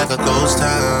and it's like a ghost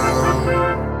town.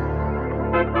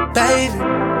 Baby,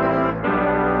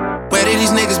 where did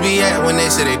these niggas be at when they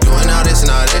say they doing all this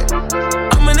and all that?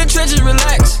 I'm in the trenches,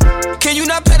 relax. Can you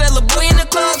not pet that little boy in the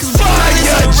club? Cause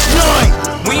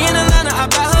we in Atlanta, I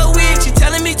buy her wig. She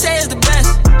telling me Tay is the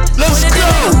best. Let's go.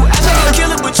 I like a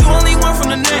killer, but you only one from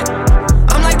the net.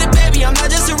 I'm like the baby, I'm not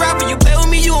just a rapper. You play with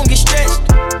me, you gon' get stretched.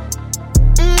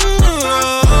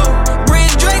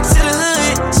 Bring Drake to the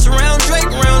hood. Surround Drake,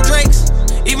 round Drakes.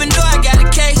 Even though I got a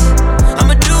case,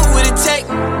 I'ma do what it take.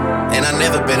 And I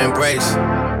never been embraced,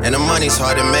 and the money's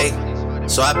hard to make,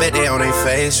 so I bet they on their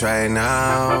face right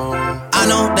now. I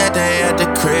know that they at the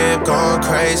crib going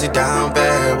crazy down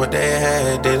bad. What they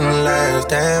had didn't last,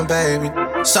 damn baby.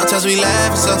 Sometimes we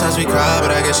laugh and sometimes we cry,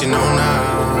 but I guess you know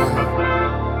now.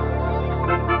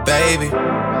 Baby,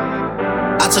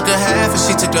 I took a half and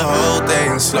she took the whole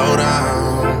thing. Slow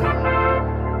down,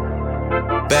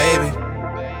 baby.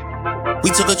 We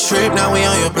took a trip, now we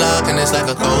on your block and it's like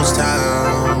a ghost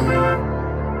town.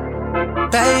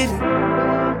 Baby,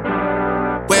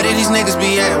 where did these niggas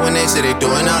be at when they say they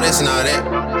doing all this and all that?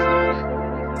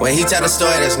 When he tell the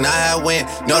story, that's not how it went.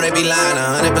 No, they be lying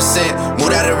 100%. Moved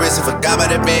out of the wrist and forgot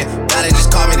about the bend. Now they just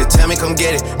call me to tell me come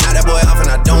get it. Now that boy off and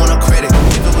I don't want no credit.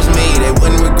 If it was me, they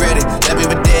wouldn't regret it. Left me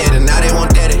for dead and now they won't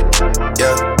dead it.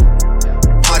 Yeah.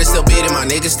 Heart is still beating, my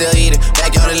niggas still eating.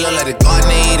 Backyard it look like the garden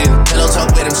they eating. Pillow talk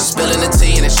with him, she spilling the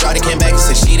tea. And then Shawty came back and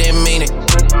said she didn't mean it.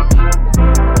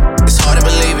 It's hard to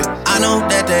believe it. I know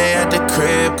that they at the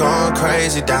crib going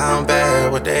crazy down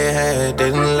bad. What they had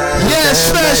didn't last. Yes,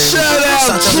 shout out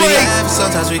sometimes Drake. We laugh,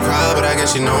 sometimes we cry, but I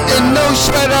guess you know now. And no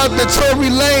shout out to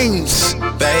Tory Lanez.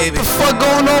 Baby, the fuck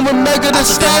going on with Mega Thee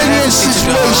Stallion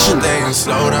situation?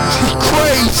 Slow down.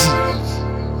 Crazy.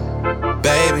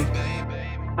 Baby,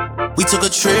 we took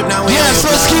a trip, now we yes,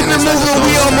 let's keep it moving.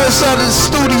 We almost out of the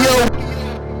studio.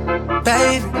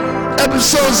 Baby,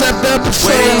 episodes after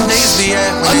episodes.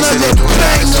 Another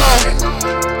banger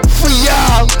for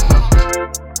y'all.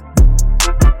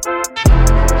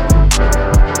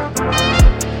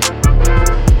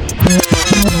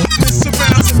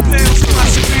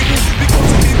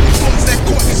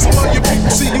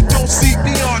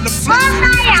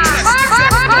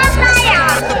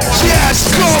 Yes,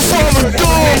 go for the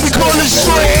door. We call this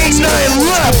straight, ain't nothing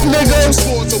left, nigga.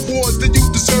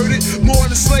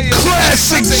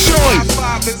 Classic joint.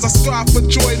 I strive for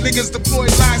joy, niggas deploy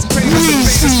lies,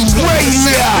 Weezy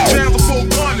Radio.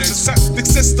 Septic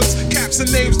systems, caps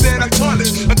and names that I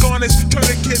tarnish. I garnish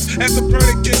tourniquets as the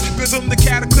predicate. Bism the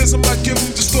cataclysm I give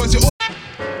them destroys your.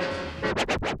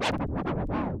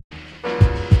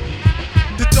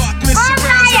 The darkness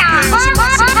surrounds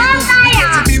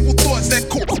and evil thoughts that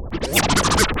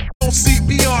don't see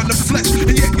beyond the flesh, and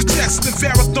yet you test the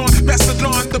marathon,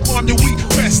 Macedon, the bomb your weak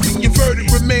pressed, and your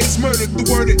verdict remains murdered. The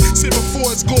worded,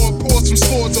 7-4's gore, pours from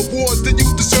scores of wars, then you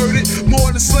deserted.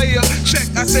 More than Slayer, check,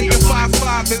 I say your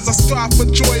 5-5 as I strive for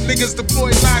joy, niggas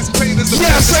deploy lies, painters.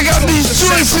 Yes, I got these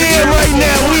joints here right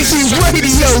now, Weezy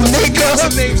Radio, nigga.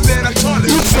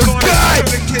 You forgot.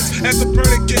 As the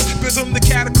predicates, bism the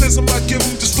cataclysm, I give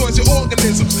them destroys your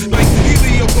organisms. Like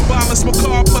Helio, Cabalist,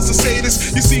 Macabre, plus a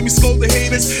sadist. You see me scold the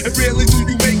haters, and rarely do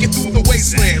you make it through the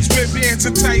wastelands. Red bands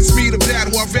and tight speed of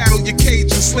battle, I rattle your cage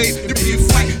and slave. You be a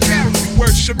flight, carry me,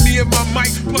 worship me and my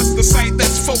mic, plus the sight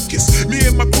that's focused. Me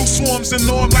and my crew swarms and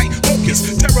norm like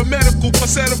hocus. Terror medical,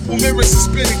 plus edible lyrics and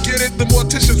spit it. Get it, the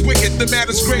mortician's wicked, the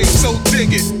matter's grave, so dig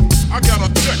it. I got a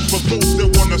check for those that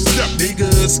wanna step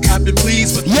Niggas copping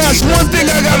please, but yes, one thing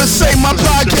I gotta say, my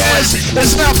podcast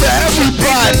is not for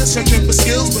everybody. Searching for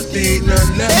skills, but they ain't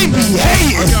none left. They be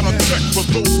hating. I got a check for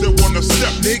those that wanna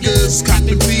step. Niggas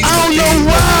copping please. I don't know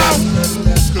why.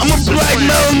 I'm a black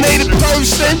melanated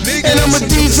person, and I'm a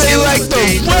DJ like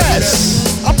the rest.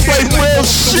 I play real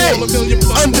shit.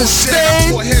 Understand?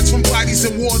 Four heads from bodies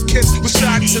and war kits with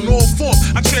shotties in all form.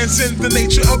 I transcend the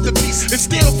nature of the beast and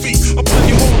still feast upon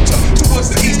your altar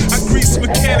towards the east. I grease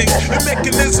mechanics and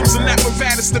mechanisms and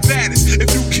apparatus the baddest.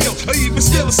 If you kill or even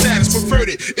steal a status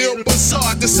perverted, ill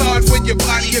bizarre, decide when your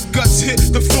body and guts hit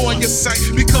the floor and your sight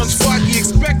becomes foggy.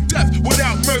 Expect death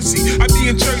without mercy. I be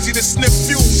in Jersey to sniff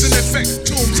fumes and infect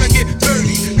tombs. I get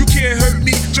dirty. You can't hurt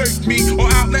me, jerk me, or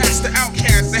outlast the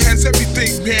outcast that has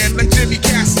everything. Man, like Jimmy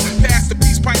Castle, pass the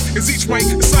peace pipe, as each mic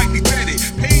is slightly bedded.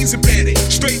 Pains embedded,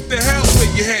 straight to hell's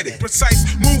where you're headed.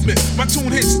 Precise movement, my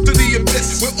tune hits to the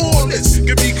abyss. Where all this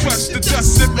can be crushed to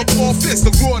dust in my ball fist.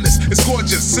 The rawness is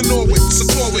gorgeous, and all with,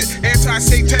 support with.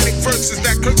 Anti-satanic verses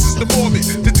that curses the morbid.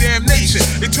 The damnation,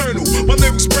 eternal, my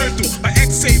lyrics burn through. Like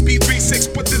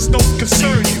XAB36, but this don't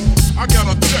concern you. I got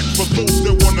a check for those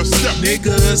that wanna step.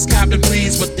 Niggas copping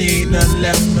please, but they ain't none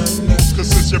left. Cause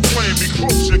since you're playing me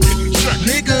close, you're getting checked.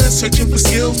 Niggas searching for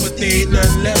skills, but they ain't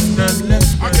none left.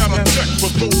 I got a check for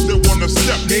those that wanna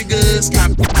step. Niggas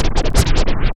copping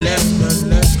left.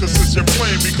 Cause since you're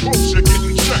playing me close, you're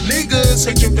getting checked. Niggas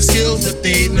searching for skills, but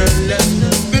they ain't none left.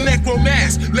 The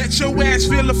necromask, let your ass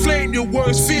feel the flame. Your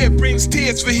words fear brings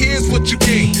tears, for here's what you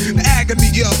gain. The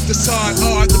agony of the hard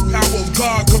art, the power of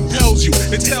God compels you.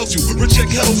 It tells you,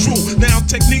 reject hell's rule. Now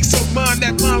techniques of mine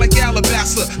that mine like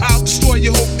alabaster. I'll destroy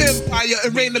your whole empire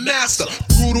and reign the master.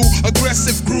 Brutal,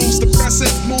 aggressive grooves,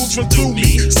 depressive moves run through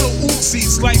me. So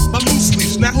oopsies like my loose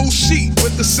leaves. Now who's she?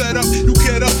 With the setup, you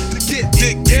get up to get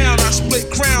dick down. I split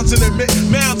crowns and admit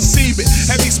mouth semen.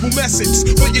 Heavy smooth message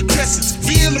for your crescents.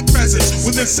 Feel the presence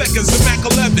within seconds of Mac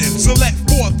 11. Select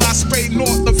forth, I spray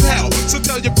north of hell. So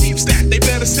tell your peeps that they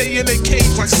better stay in their cage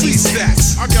like sleep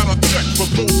stats. I got a check for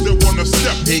those that wanna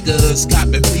step. Niggas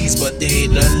copping please, but they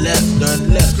ain't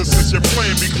none left. Cause since you're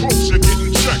playing me close, you're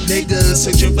getting checked. Niggas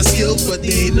searching for skills, but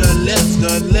they ain't none left.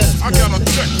 I got a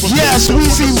check for yes,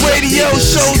 Weezy Radio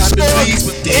Show Talk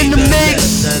in the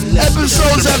mix.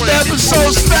 Episodes after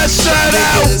episodes. Special shout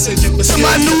out to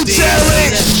my new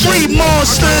talent, Street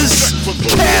Monsters,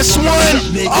 Cast One,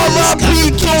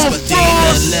 R.I.P. Dawn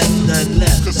Frost.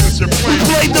 We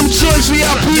played them joints for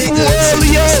y'all people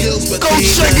earlier. Go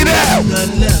check it out.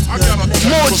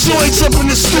 More joints up in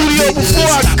the studio before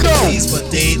I go.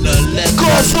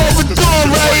 Call for the Dawn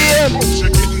right here.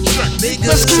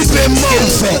 Let's keep it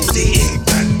moving.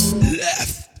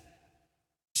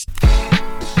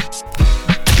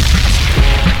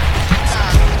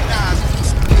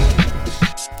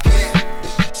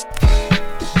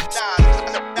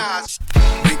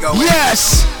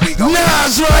 Yes,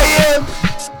 Nas right here.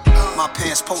 My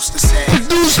pants poster said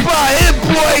produced by Hit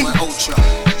Boy.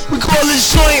 We call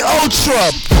this joint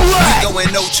Ultra Black. We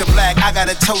going Ultra Black, I got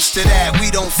a toast to that.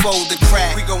 We don't fold the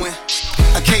crack. We going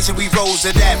occasion we rose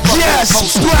to that. Yes,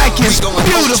 black is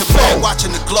beautiful.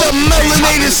 Watching the glow, the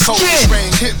melanated skin.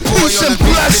 Peace and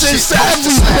blessings to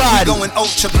everybody. We going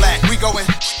Ultra Black. We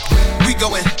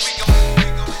going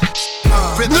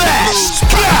rhythm and blues,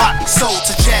 rock, soul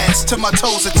to jazz, till my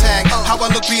toes attack. How I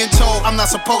look being told, I'm not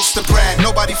supposed to brag.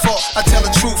 Nobody fault, I tell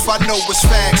the truth, I know it's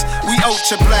facts. We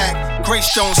ultra black, gray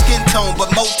stone, skin tone,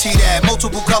 but multi that.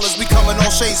 Multiple colors, we coming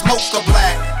all shades, mocha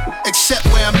black. Except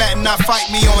where I'm at and not fight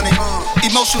me on it.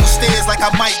 Emotional stares like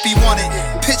I might be wanted.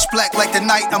 Pitch black like the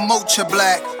night, I'm ultra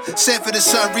black. Sent for the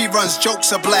sun, reruns,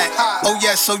 jokes are black. Oh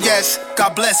yes,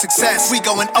 God bless success. We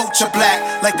going ultra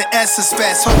black, like the S is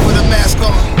fast. Hope with a mask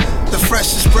on. The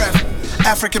freshest breath,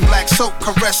 African black soap,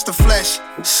 caress the flesh.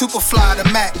 Super fly the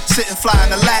Mac, sitting fly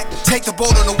in the lack. Take the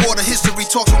boat on the water, history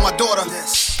talks with my daughter.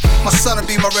 My son'll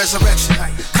be my resurrection,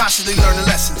 constantly learning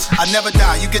lessons. I never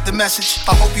die, you get the message.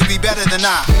 I hope you be better than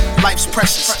I. Life's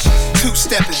precious,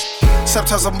 two-stepping.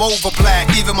 Sometimes I'm over black,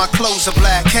 even my clothes are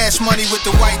black. Cash money with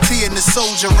the white tee and the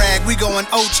soldier rag. We going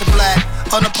ultra black,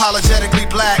 unapologetically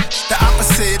black. The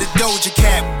opposite of Doja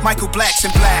Cat, Michael Black's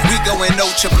in black. We going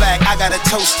ultra black, I got a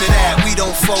toast to that. We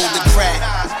don't fold the crack.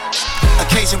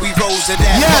 Occasion we rose to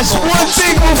that. Yes, one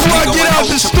thing before I get out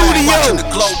the studio. Watching the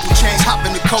global change, hop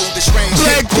in the coldest range.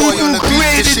 Black people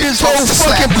created this whole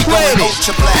fucking planet,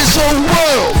 this whole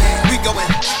world. We going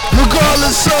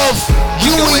Regardless of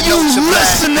you and you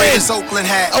listening,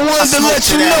 I wanted to let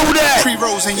you know that.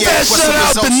 That shout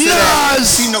out to Nas.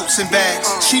 She notes and bags.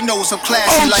 She knows I'm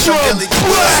classy like I'm Billy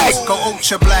Black. Go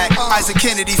Ultra Black. Isaac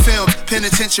Kennedy films.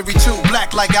 Penitentiary 2.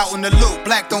 Black like out in the loop.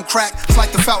 Black don't crack. It's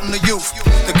like the fountain of youth.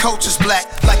 The coach is black.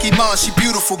 Like Iman, she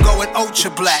beautiful. Going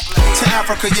Ultra Black. To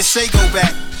Africa, you say go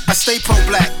back. I stay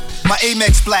pro-black. My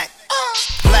Amex black.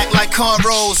 Black like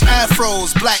cornrows,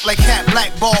 afros, black like hat,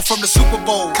 black ball from the Super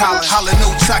Bowl. Holla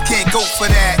notes, I can't go for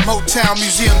that. Motown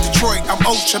Museum, Detroit, I'm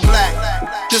ultra black.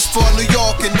 This for New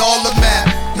York and all the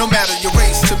map. No matter your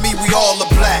race, to me we all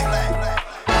are black.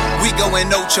 We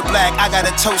going ultra black, I got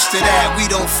a toast to that.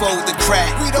 We don't fold the crack.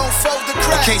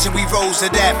 Occasion we rose to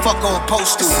that, fuck on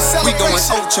postal. We going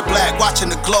ultra black,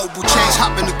 watching the global change.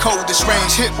 Hop in the coldest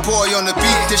range, hit boy on the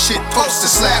beat, this shit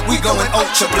poster slap. We going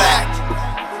ultra black.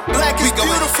 Black is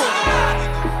beautiful.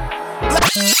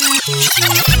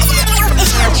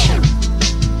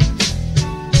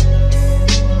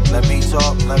 Let me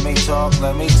talk.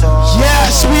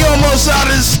 Yes, we almost out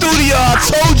of the studio. I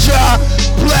told y'all,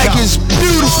 black is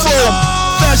beautiful.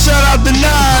 That shout out to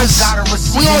Nas.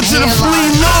 We on to the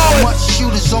Fleet Lord.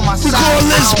 We call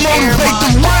this Motivate the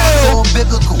Real.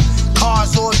 Biblical.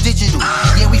 Cars all digital.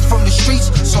 Yeah, we from the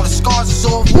streets, so the scars is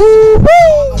all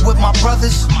with my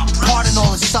brothers. Pardon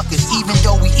all the suckers, even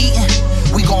though we eatin',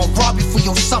 we gon' rob you for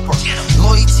your supper.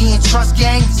 Loyalty and trust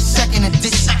gang, second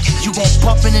edition. You gon'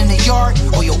 bumpin' in the yard,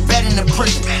 or you'll bet in the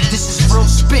prison. This is real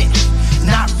spit,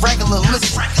 not regular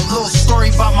listen. A little story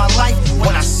about my life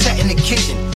when I sat in the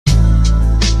kitchen.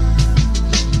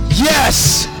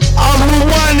 Yes, I'll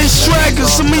rewind this track,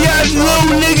 cause some of y'all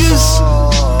little niggas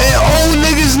and old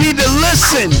niggas need to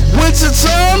listen. Winter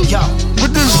time, with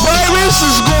this virus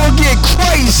is gonna get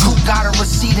crazy. Who got a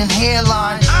receding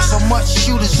hairline? So much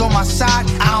shooters on my side,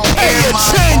 I don't pay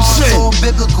attention. Cars all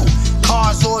biblical,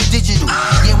 cars all digital.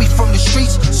 Yeah, we from the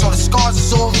streets, so the scars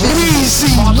is all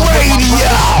Weezy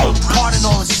Radio. Pardon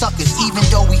all the suckers, even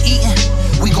though we eatin',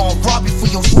 we gon' rob you for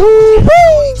your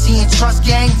loyalty and trust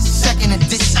gang, second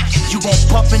edition. You gon'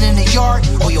 bumpin' in the yard,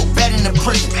 or you'll bet in the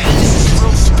prison. This is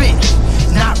real spit,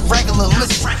 not regular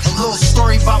listen. A little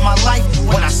story about my life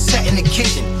when I sat in the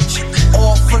kitchen.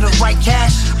 All for the right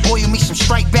cash, boy, you meet some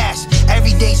strike bass.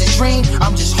 Every day's a dream,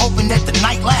 I'm just hoping that the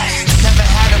night lasts. Never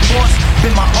had a boss,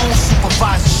 been my own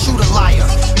supervisor, shoot a liar.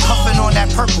 Puffin' on that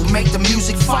purple, make the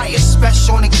music fire.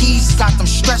 Special on the keys, got them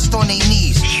stressed on their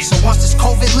knees. So once this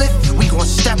COVID lift, we gon'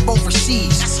 step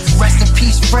overseas. Rest in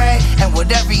peace, Fred, and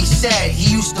whatever he said. He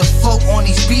used to float on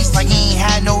these beats like he ain't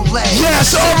had no legs.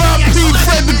 Yes, R.I.P.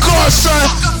 Fred the Godson.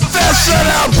 That shout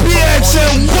out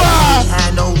PXNY.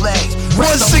 Had no legs.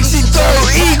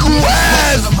 163rd Eagle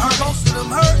Ave. Most of them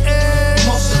hurting.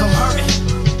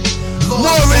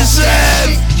 Lawrence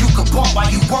Ave. You can bump while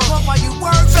you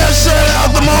work. That shout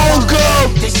out to my own girl,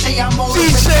 DJ Henrock.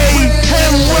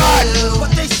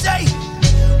 What they say.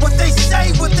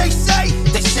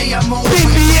 They say I'm on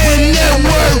PBN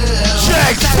Network.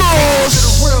 Jack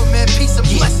Frost. Real man, peace and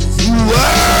blessings.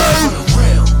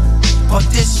 But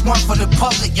this one for the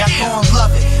public, y'all gon'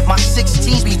 love it. My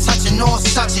 16s be touching all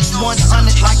subjects.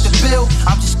 100 like the bill,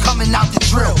 I'm just coming out the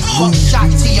drill. One shot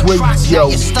to your crotch,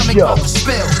 now your stomach about to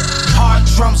spill. Hard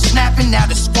drum snapping, now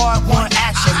the squad want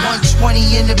action.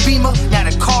 120 in the Beamer, now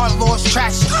the car lost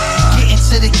traction. Getting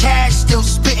to the cash, still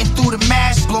spitting through the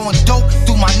mask. Blowing dope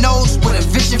through my nose with a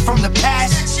vision from the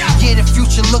past. Yeah, the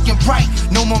future looking bright.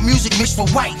 No more music mixed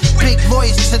with white. Big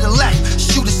lawyers to the left,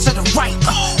 shooters to the right.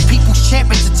 People's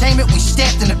champ entertainment, we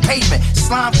stamped in the pavement.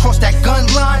 Slime cross that gun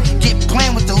line, get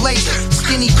bland with the laser.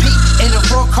 Skinny Pete in a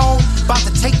raw cone, about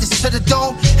to take this to the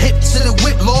dome. Hip to the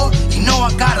whip, Lord, you know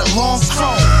I got a long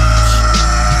throne.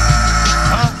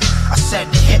 I said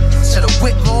hip to the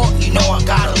whip, Lord, you know I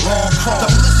got a long crawl.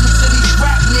 Don't listen to these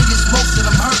rap niggas, most of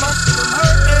them hurting.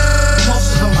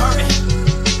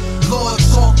 Lord,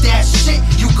 talk that shit,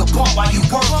 you can bump while you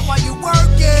work.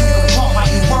 You can bump while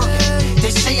you working.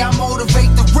 They say I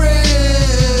motivate the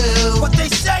real. What they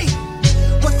say.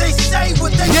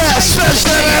 Yeah,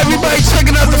 especially everybody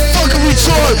checking out the fucking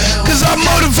retort, cause I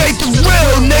motivate the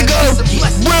real, nigga.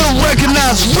 Real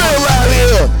recognize real out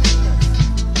here.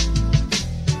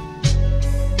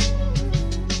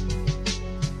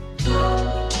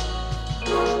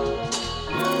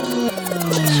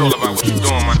 It's all about what you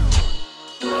doing, man.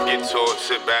 Get to it,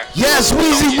 sit back. Yes,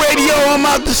 Weezy Radio, I'm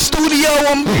out the studio,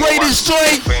 I'm gonna play this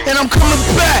joint, and I'm coming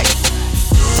back.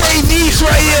 Dave East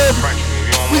right here.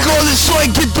 We call this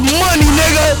joint Get the Money,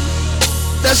 nigga.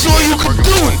 That's all you can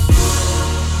do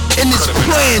in this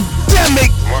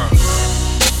pandemic.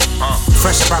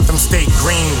 Fresh up out them state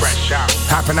greens,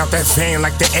 hopping out that van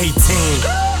like the 18.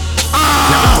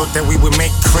 Never thought that we would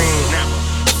make cream.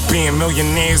 Being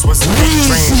millionaires was a big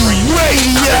dream.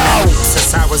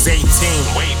 Since I was 18,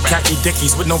 khaki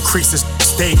dickies with no creases,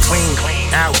 stay clean.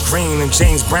 Al Green and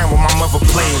James Brown when my mother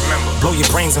played. Blow your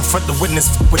brains and foot the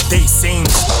witness what they seen.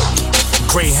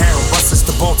 Greyhound buses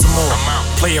to Baltimore.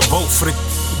 Play a boat for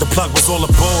the plug was all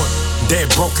aboard. Dead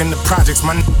broke in the projects,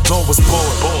 my door was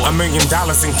bored. $1 million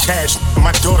in cash,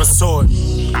 my daughter saw it.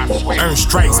 Earned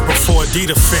stripes before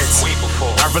Adidas fits.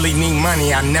 I really need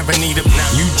money, I never need it.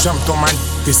 You jumped on my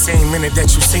the same minute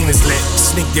that you seen us lit.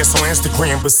 Sneak this on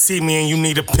Instagram, but see me and you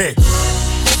need a pic.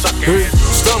 Hey,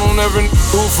 stun on every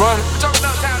who front.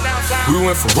 We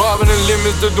went from robbing the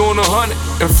limits to doing 100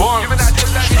 and farming.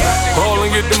 Call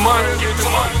and get the money.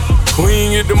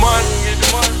 Queen get the money.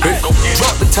 Hey,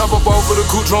 drop the top up off of the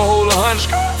coupe, tron hold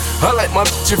 100. I like my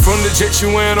bitch from the jet, she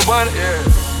wearing a bonnet.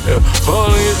 Call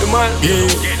and get the money. Yeah,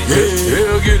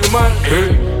 get the money.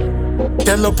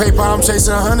 That little paper, I'm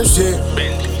chasing 100 shit.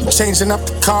 Changing up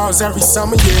the cars every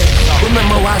summer, yeah.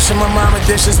 Remember washing my mama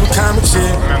dishes with comic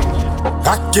shit.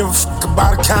 I give a fuck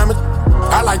about a comic.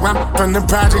 I like my from the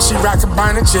project, she rockin'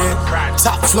 Bonnet jet.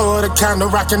 Top floor of the condo,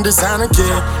 rockin' designer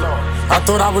kid. I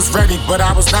thought I was ready, but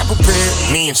I was not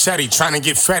prepared. Me and Shetty trying to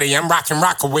get Freddy, I'm rockin'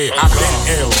 Rockaway. I've been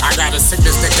ill, I got a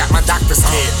sickness that got my doctor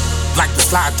scared. Like to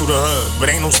slide through the hood, but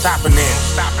ain't no stopping in.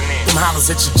 Them hollers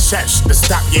at your chest to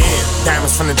stop your head.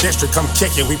 Diamonds from the district, come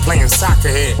kick it, we playin' soccer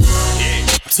here.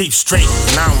 Teeth straight,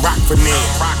 and I don't rock for Ned.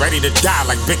 Ready to die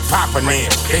like Big Papa Ned.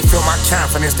 They feel my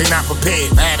confidence, they not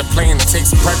prepared. I had a plan to take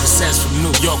some Percocets from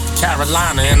New York to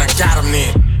Carolina, and I got them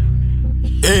there.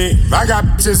 Yeah, I got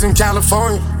bitches in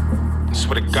California.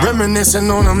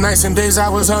 Reminiscing on them nights and days I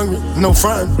was hungry. No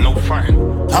front.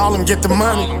 Harlem get the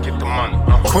money.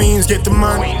 Queens get the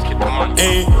money.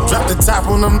 Ayy, drop the top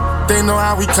on them. They know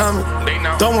how we coming.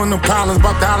 Don't want no problems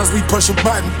about dollars. We push a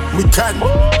button. We cutting.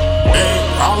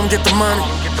 Ayy, Harlem get the money.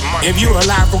 If you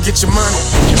alive, go get your money.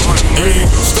 Ayy,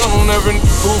 stun on every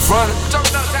who frontin'.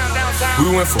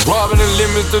 We went from robbing the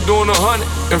limits to doing 100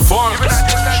 and farming.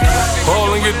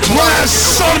 Harlem get the money.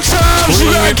 Sometimes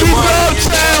you gotta keep it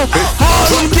uptown.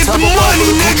 Harlem get the money,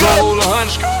 nigga.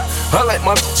 I like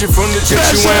my bitch from the jet,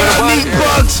 she wearing a bonnet.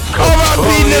 Bucks, R.I.P.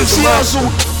 Nipsey Hussle,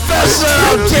 Fessa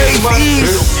out Dave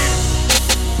East.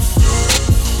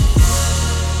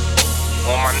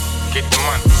 All my get the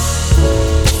money.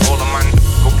 All of my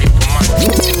go get the money.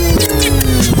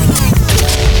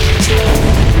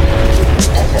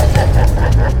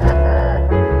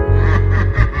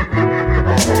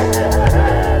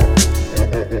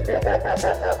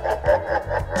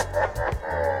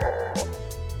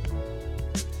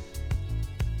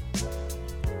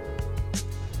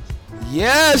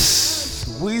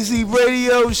 Yes, Weezy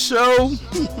Radio Show.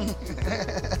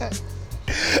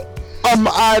 I'm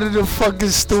out of the fucking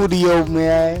studio,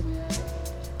 man.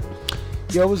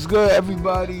 Yo, what's good,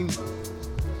 everybody?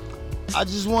 I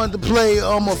just wanted to play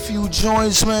a few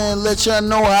joints, man. Let y'all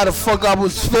know how the fuck I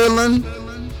was feeling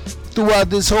throughout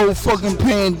this whole fucking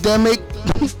pandemic.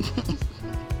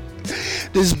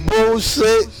 This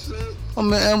bullshit.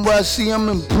 I'm in NYC, I'm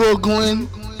in Brooklyn.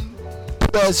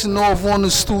 Passing off on the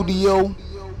studio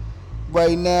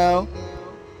right now.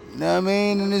 You know what I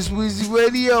mean? And this Weezy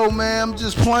Radio, man. I'm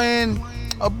just playing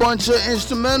a bunch of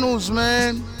instrumentals,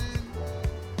 man.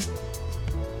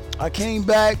 I came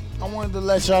back. I wanted to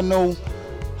let y'all know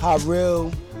how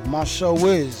real my show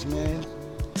is, man.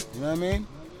 You know what I mean?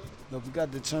 Look, we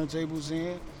got the turntables in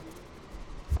here.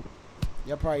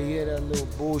 Y'all probably hear that little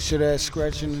bullshit ass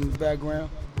scratching in the background.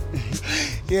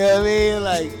 You know what I mean?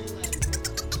 Like,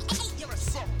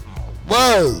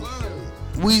 whoa.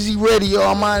 Weezy Radio,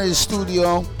 I'm out of the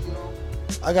studio.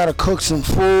 I gotta cook some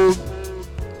food.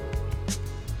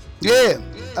 Yeah,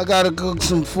 I gotta cook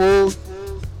some food.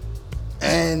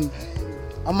 And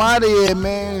I'm out of here,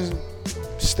 man.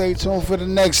 Stay tuned for the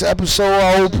next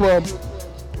episode.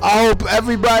 I hope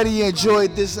everybody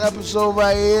enjoyed this episode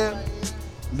right here.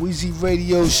 Weezy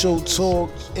Radio Show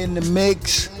Talk in the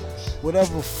mix.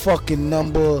 Whatever fucking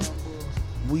number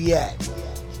we at.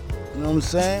 You know what I'm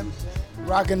saying?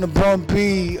 Rocking the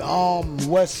Bumpy,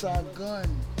 West Side Gun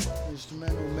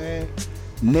instrumental, man.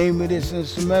 Name of this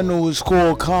instrumental is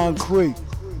called Concrete.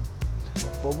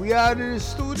 But we out of the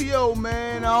studio,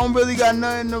 man. I don't really got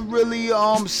nothing to really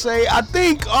say. I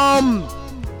think hold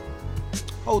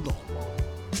on.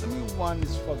 Let me rewind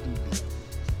this fucking beat.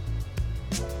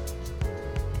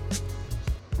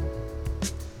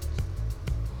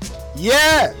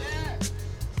 Yeah.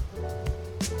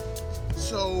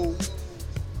 So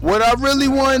what I really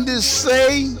wanted to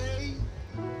say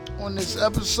on this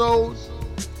episode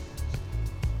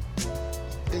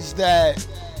is that,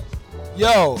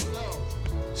 yo,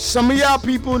 Some of y'all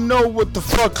people know what the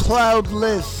fuck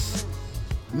cloudless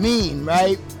mean,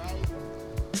 right?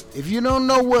 If you don't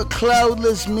know what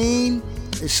cloudless mean,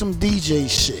 it's some DJ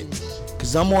shit.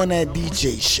 Cause I'm on that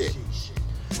DJ shit.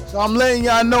 So I'm letting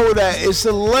y'all know that it's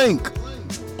a link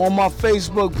on my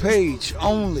Facebook page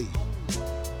only.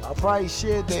 I'll probably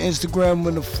share the Instagram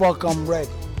when the fuck I'm ready.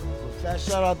 But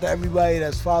shout out to everybody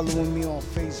that's following me on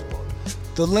Facebook.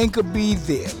 The link will be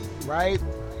there, right?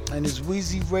 And it's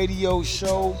Weezy Radio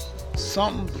Show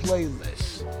something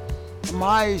playlist. I'm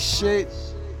high as shit,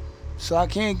 so I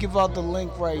can't give out the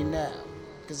link right now.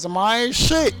 Cause I'm high as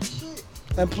shit.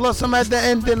 And plus I'm at the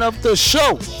ending of the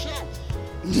show.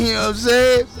 You know what I'm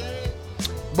saying?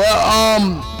 But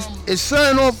it's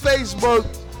something on Facebook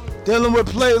dealing with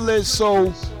playlists,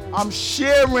 so I'm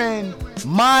sharing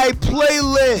my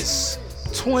playlist.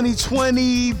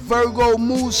 2020 Virgo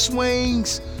Mood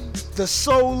Swings, The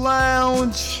Soul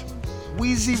Lounge,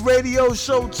 Weezy Radio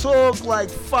Show Talk like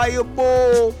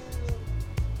Fireball,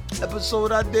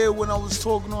 episode I did when I was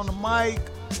talking on the mic.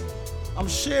 I'm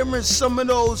sharing some of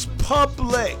those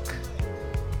public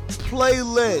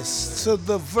playlists to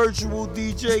the virtual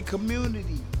DJ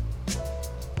community.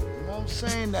 You know what I'm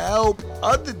saying? To help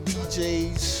other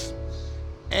DJs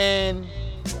and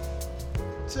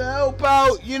to help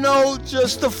out, you know,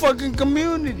 just the fucking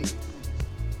community.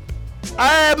 I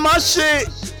had my shit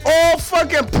all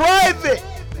fucking private.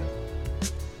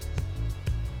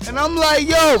 And I'm like,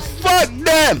 yo, fuck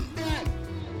them.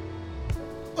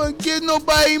 Don't get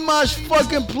nobody my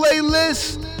fucking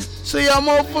playlist so y'all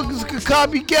motherfuckers could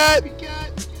copycat.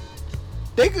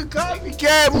 They could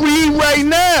copycat read right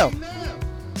now.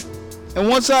 And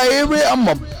once I hear it,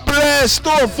 I'ma blast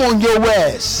off on your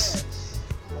ass.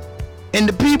 And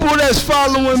the people that's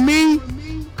following me,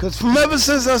 cause from ever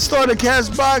since I started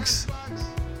Castbox,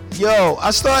 yo,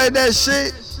 I started that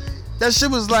shit. That shit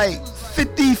was like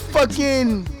 50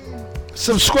 fucking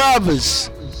subscribers.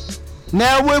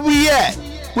 Now where we at?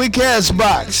 With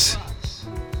Castbox.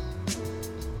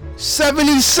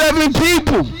 77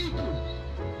 people.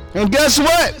 And guess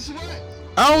what?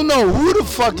 I don't know who the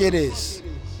fuck it is.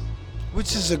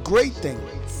 Which is a great thing.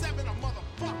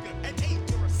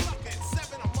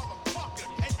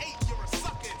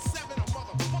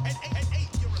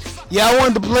 Yeah, I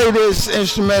wanted to play this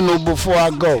instrumental before I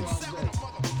go.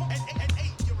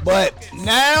 But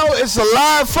now it's a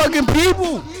lot of fucking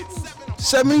people.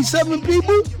 77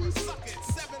 people.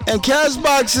 And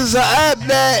Castbox is an app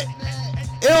that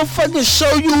it don't fucking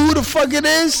show you who the fuck it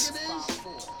is.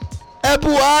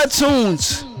 Apple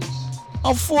iTunes.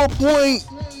 I'm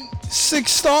 4.6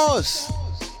 stars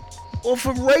off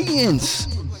of ratings.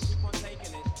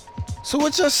 So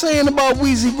what y'all saying about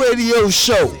Weezy Radio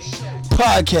Show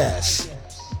podcast?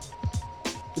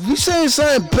 If you saying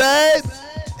something bad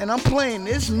and I'm playing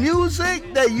this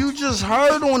music that you just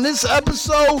heard on this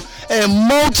episode and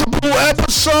multiple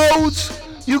episodes,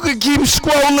 you can keep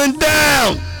scrolling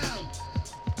down.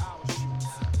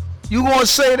 You gonna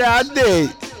say that I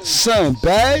did something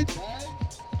bad?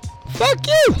 Fuck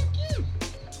you.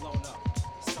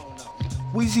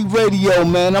 Weezy Radio,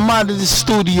 man. I'm out of the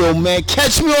studio, man.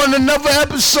 Catch me on another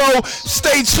episode.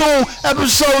 Stay tuned.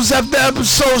 Episodes after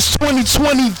episodes.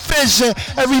 2020 vision.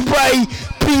 Everybody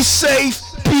be safe,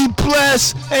 be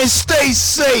blessed, and stay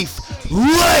safe.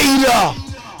 Later.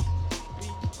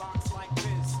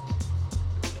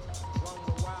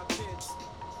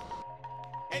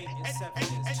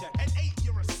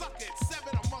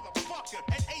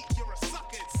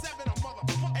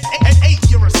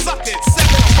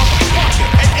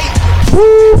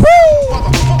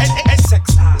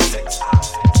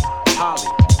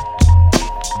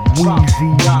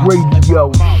 Weezy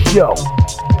Radio Show.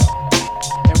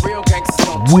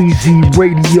 Weezy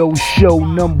Radio Show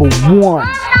number 1.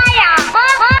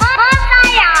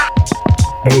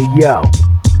 Hey yo,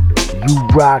 you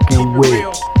rockin' with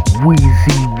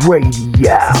Weezy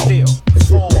Radio.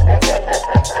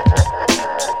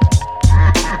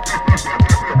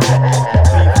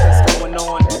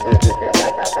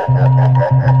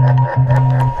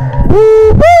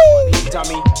 Woo-hoo!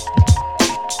 Dummy.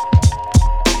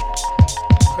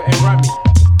 Couldn't run me.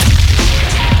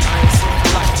 I ain't seen the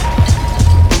light.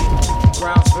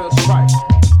 Brownsville strife.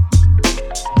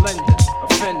 Blenders,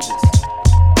 offenders.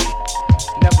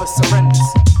 Never surrenders.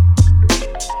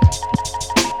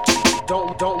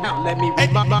 Don't now let me remind.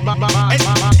 8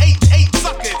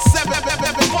 sockets, 7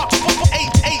 bucks.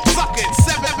 8 sockets,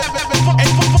 7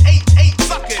 8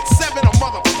 sockets, 7 a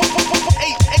mother. 8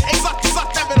 sockets,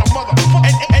 7 a mother.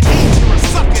 And 8 you're a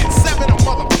socket, 7 a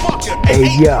motherfucker. Hey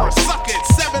yo,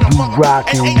 you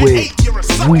rockin' with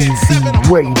Weezy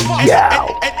Radio.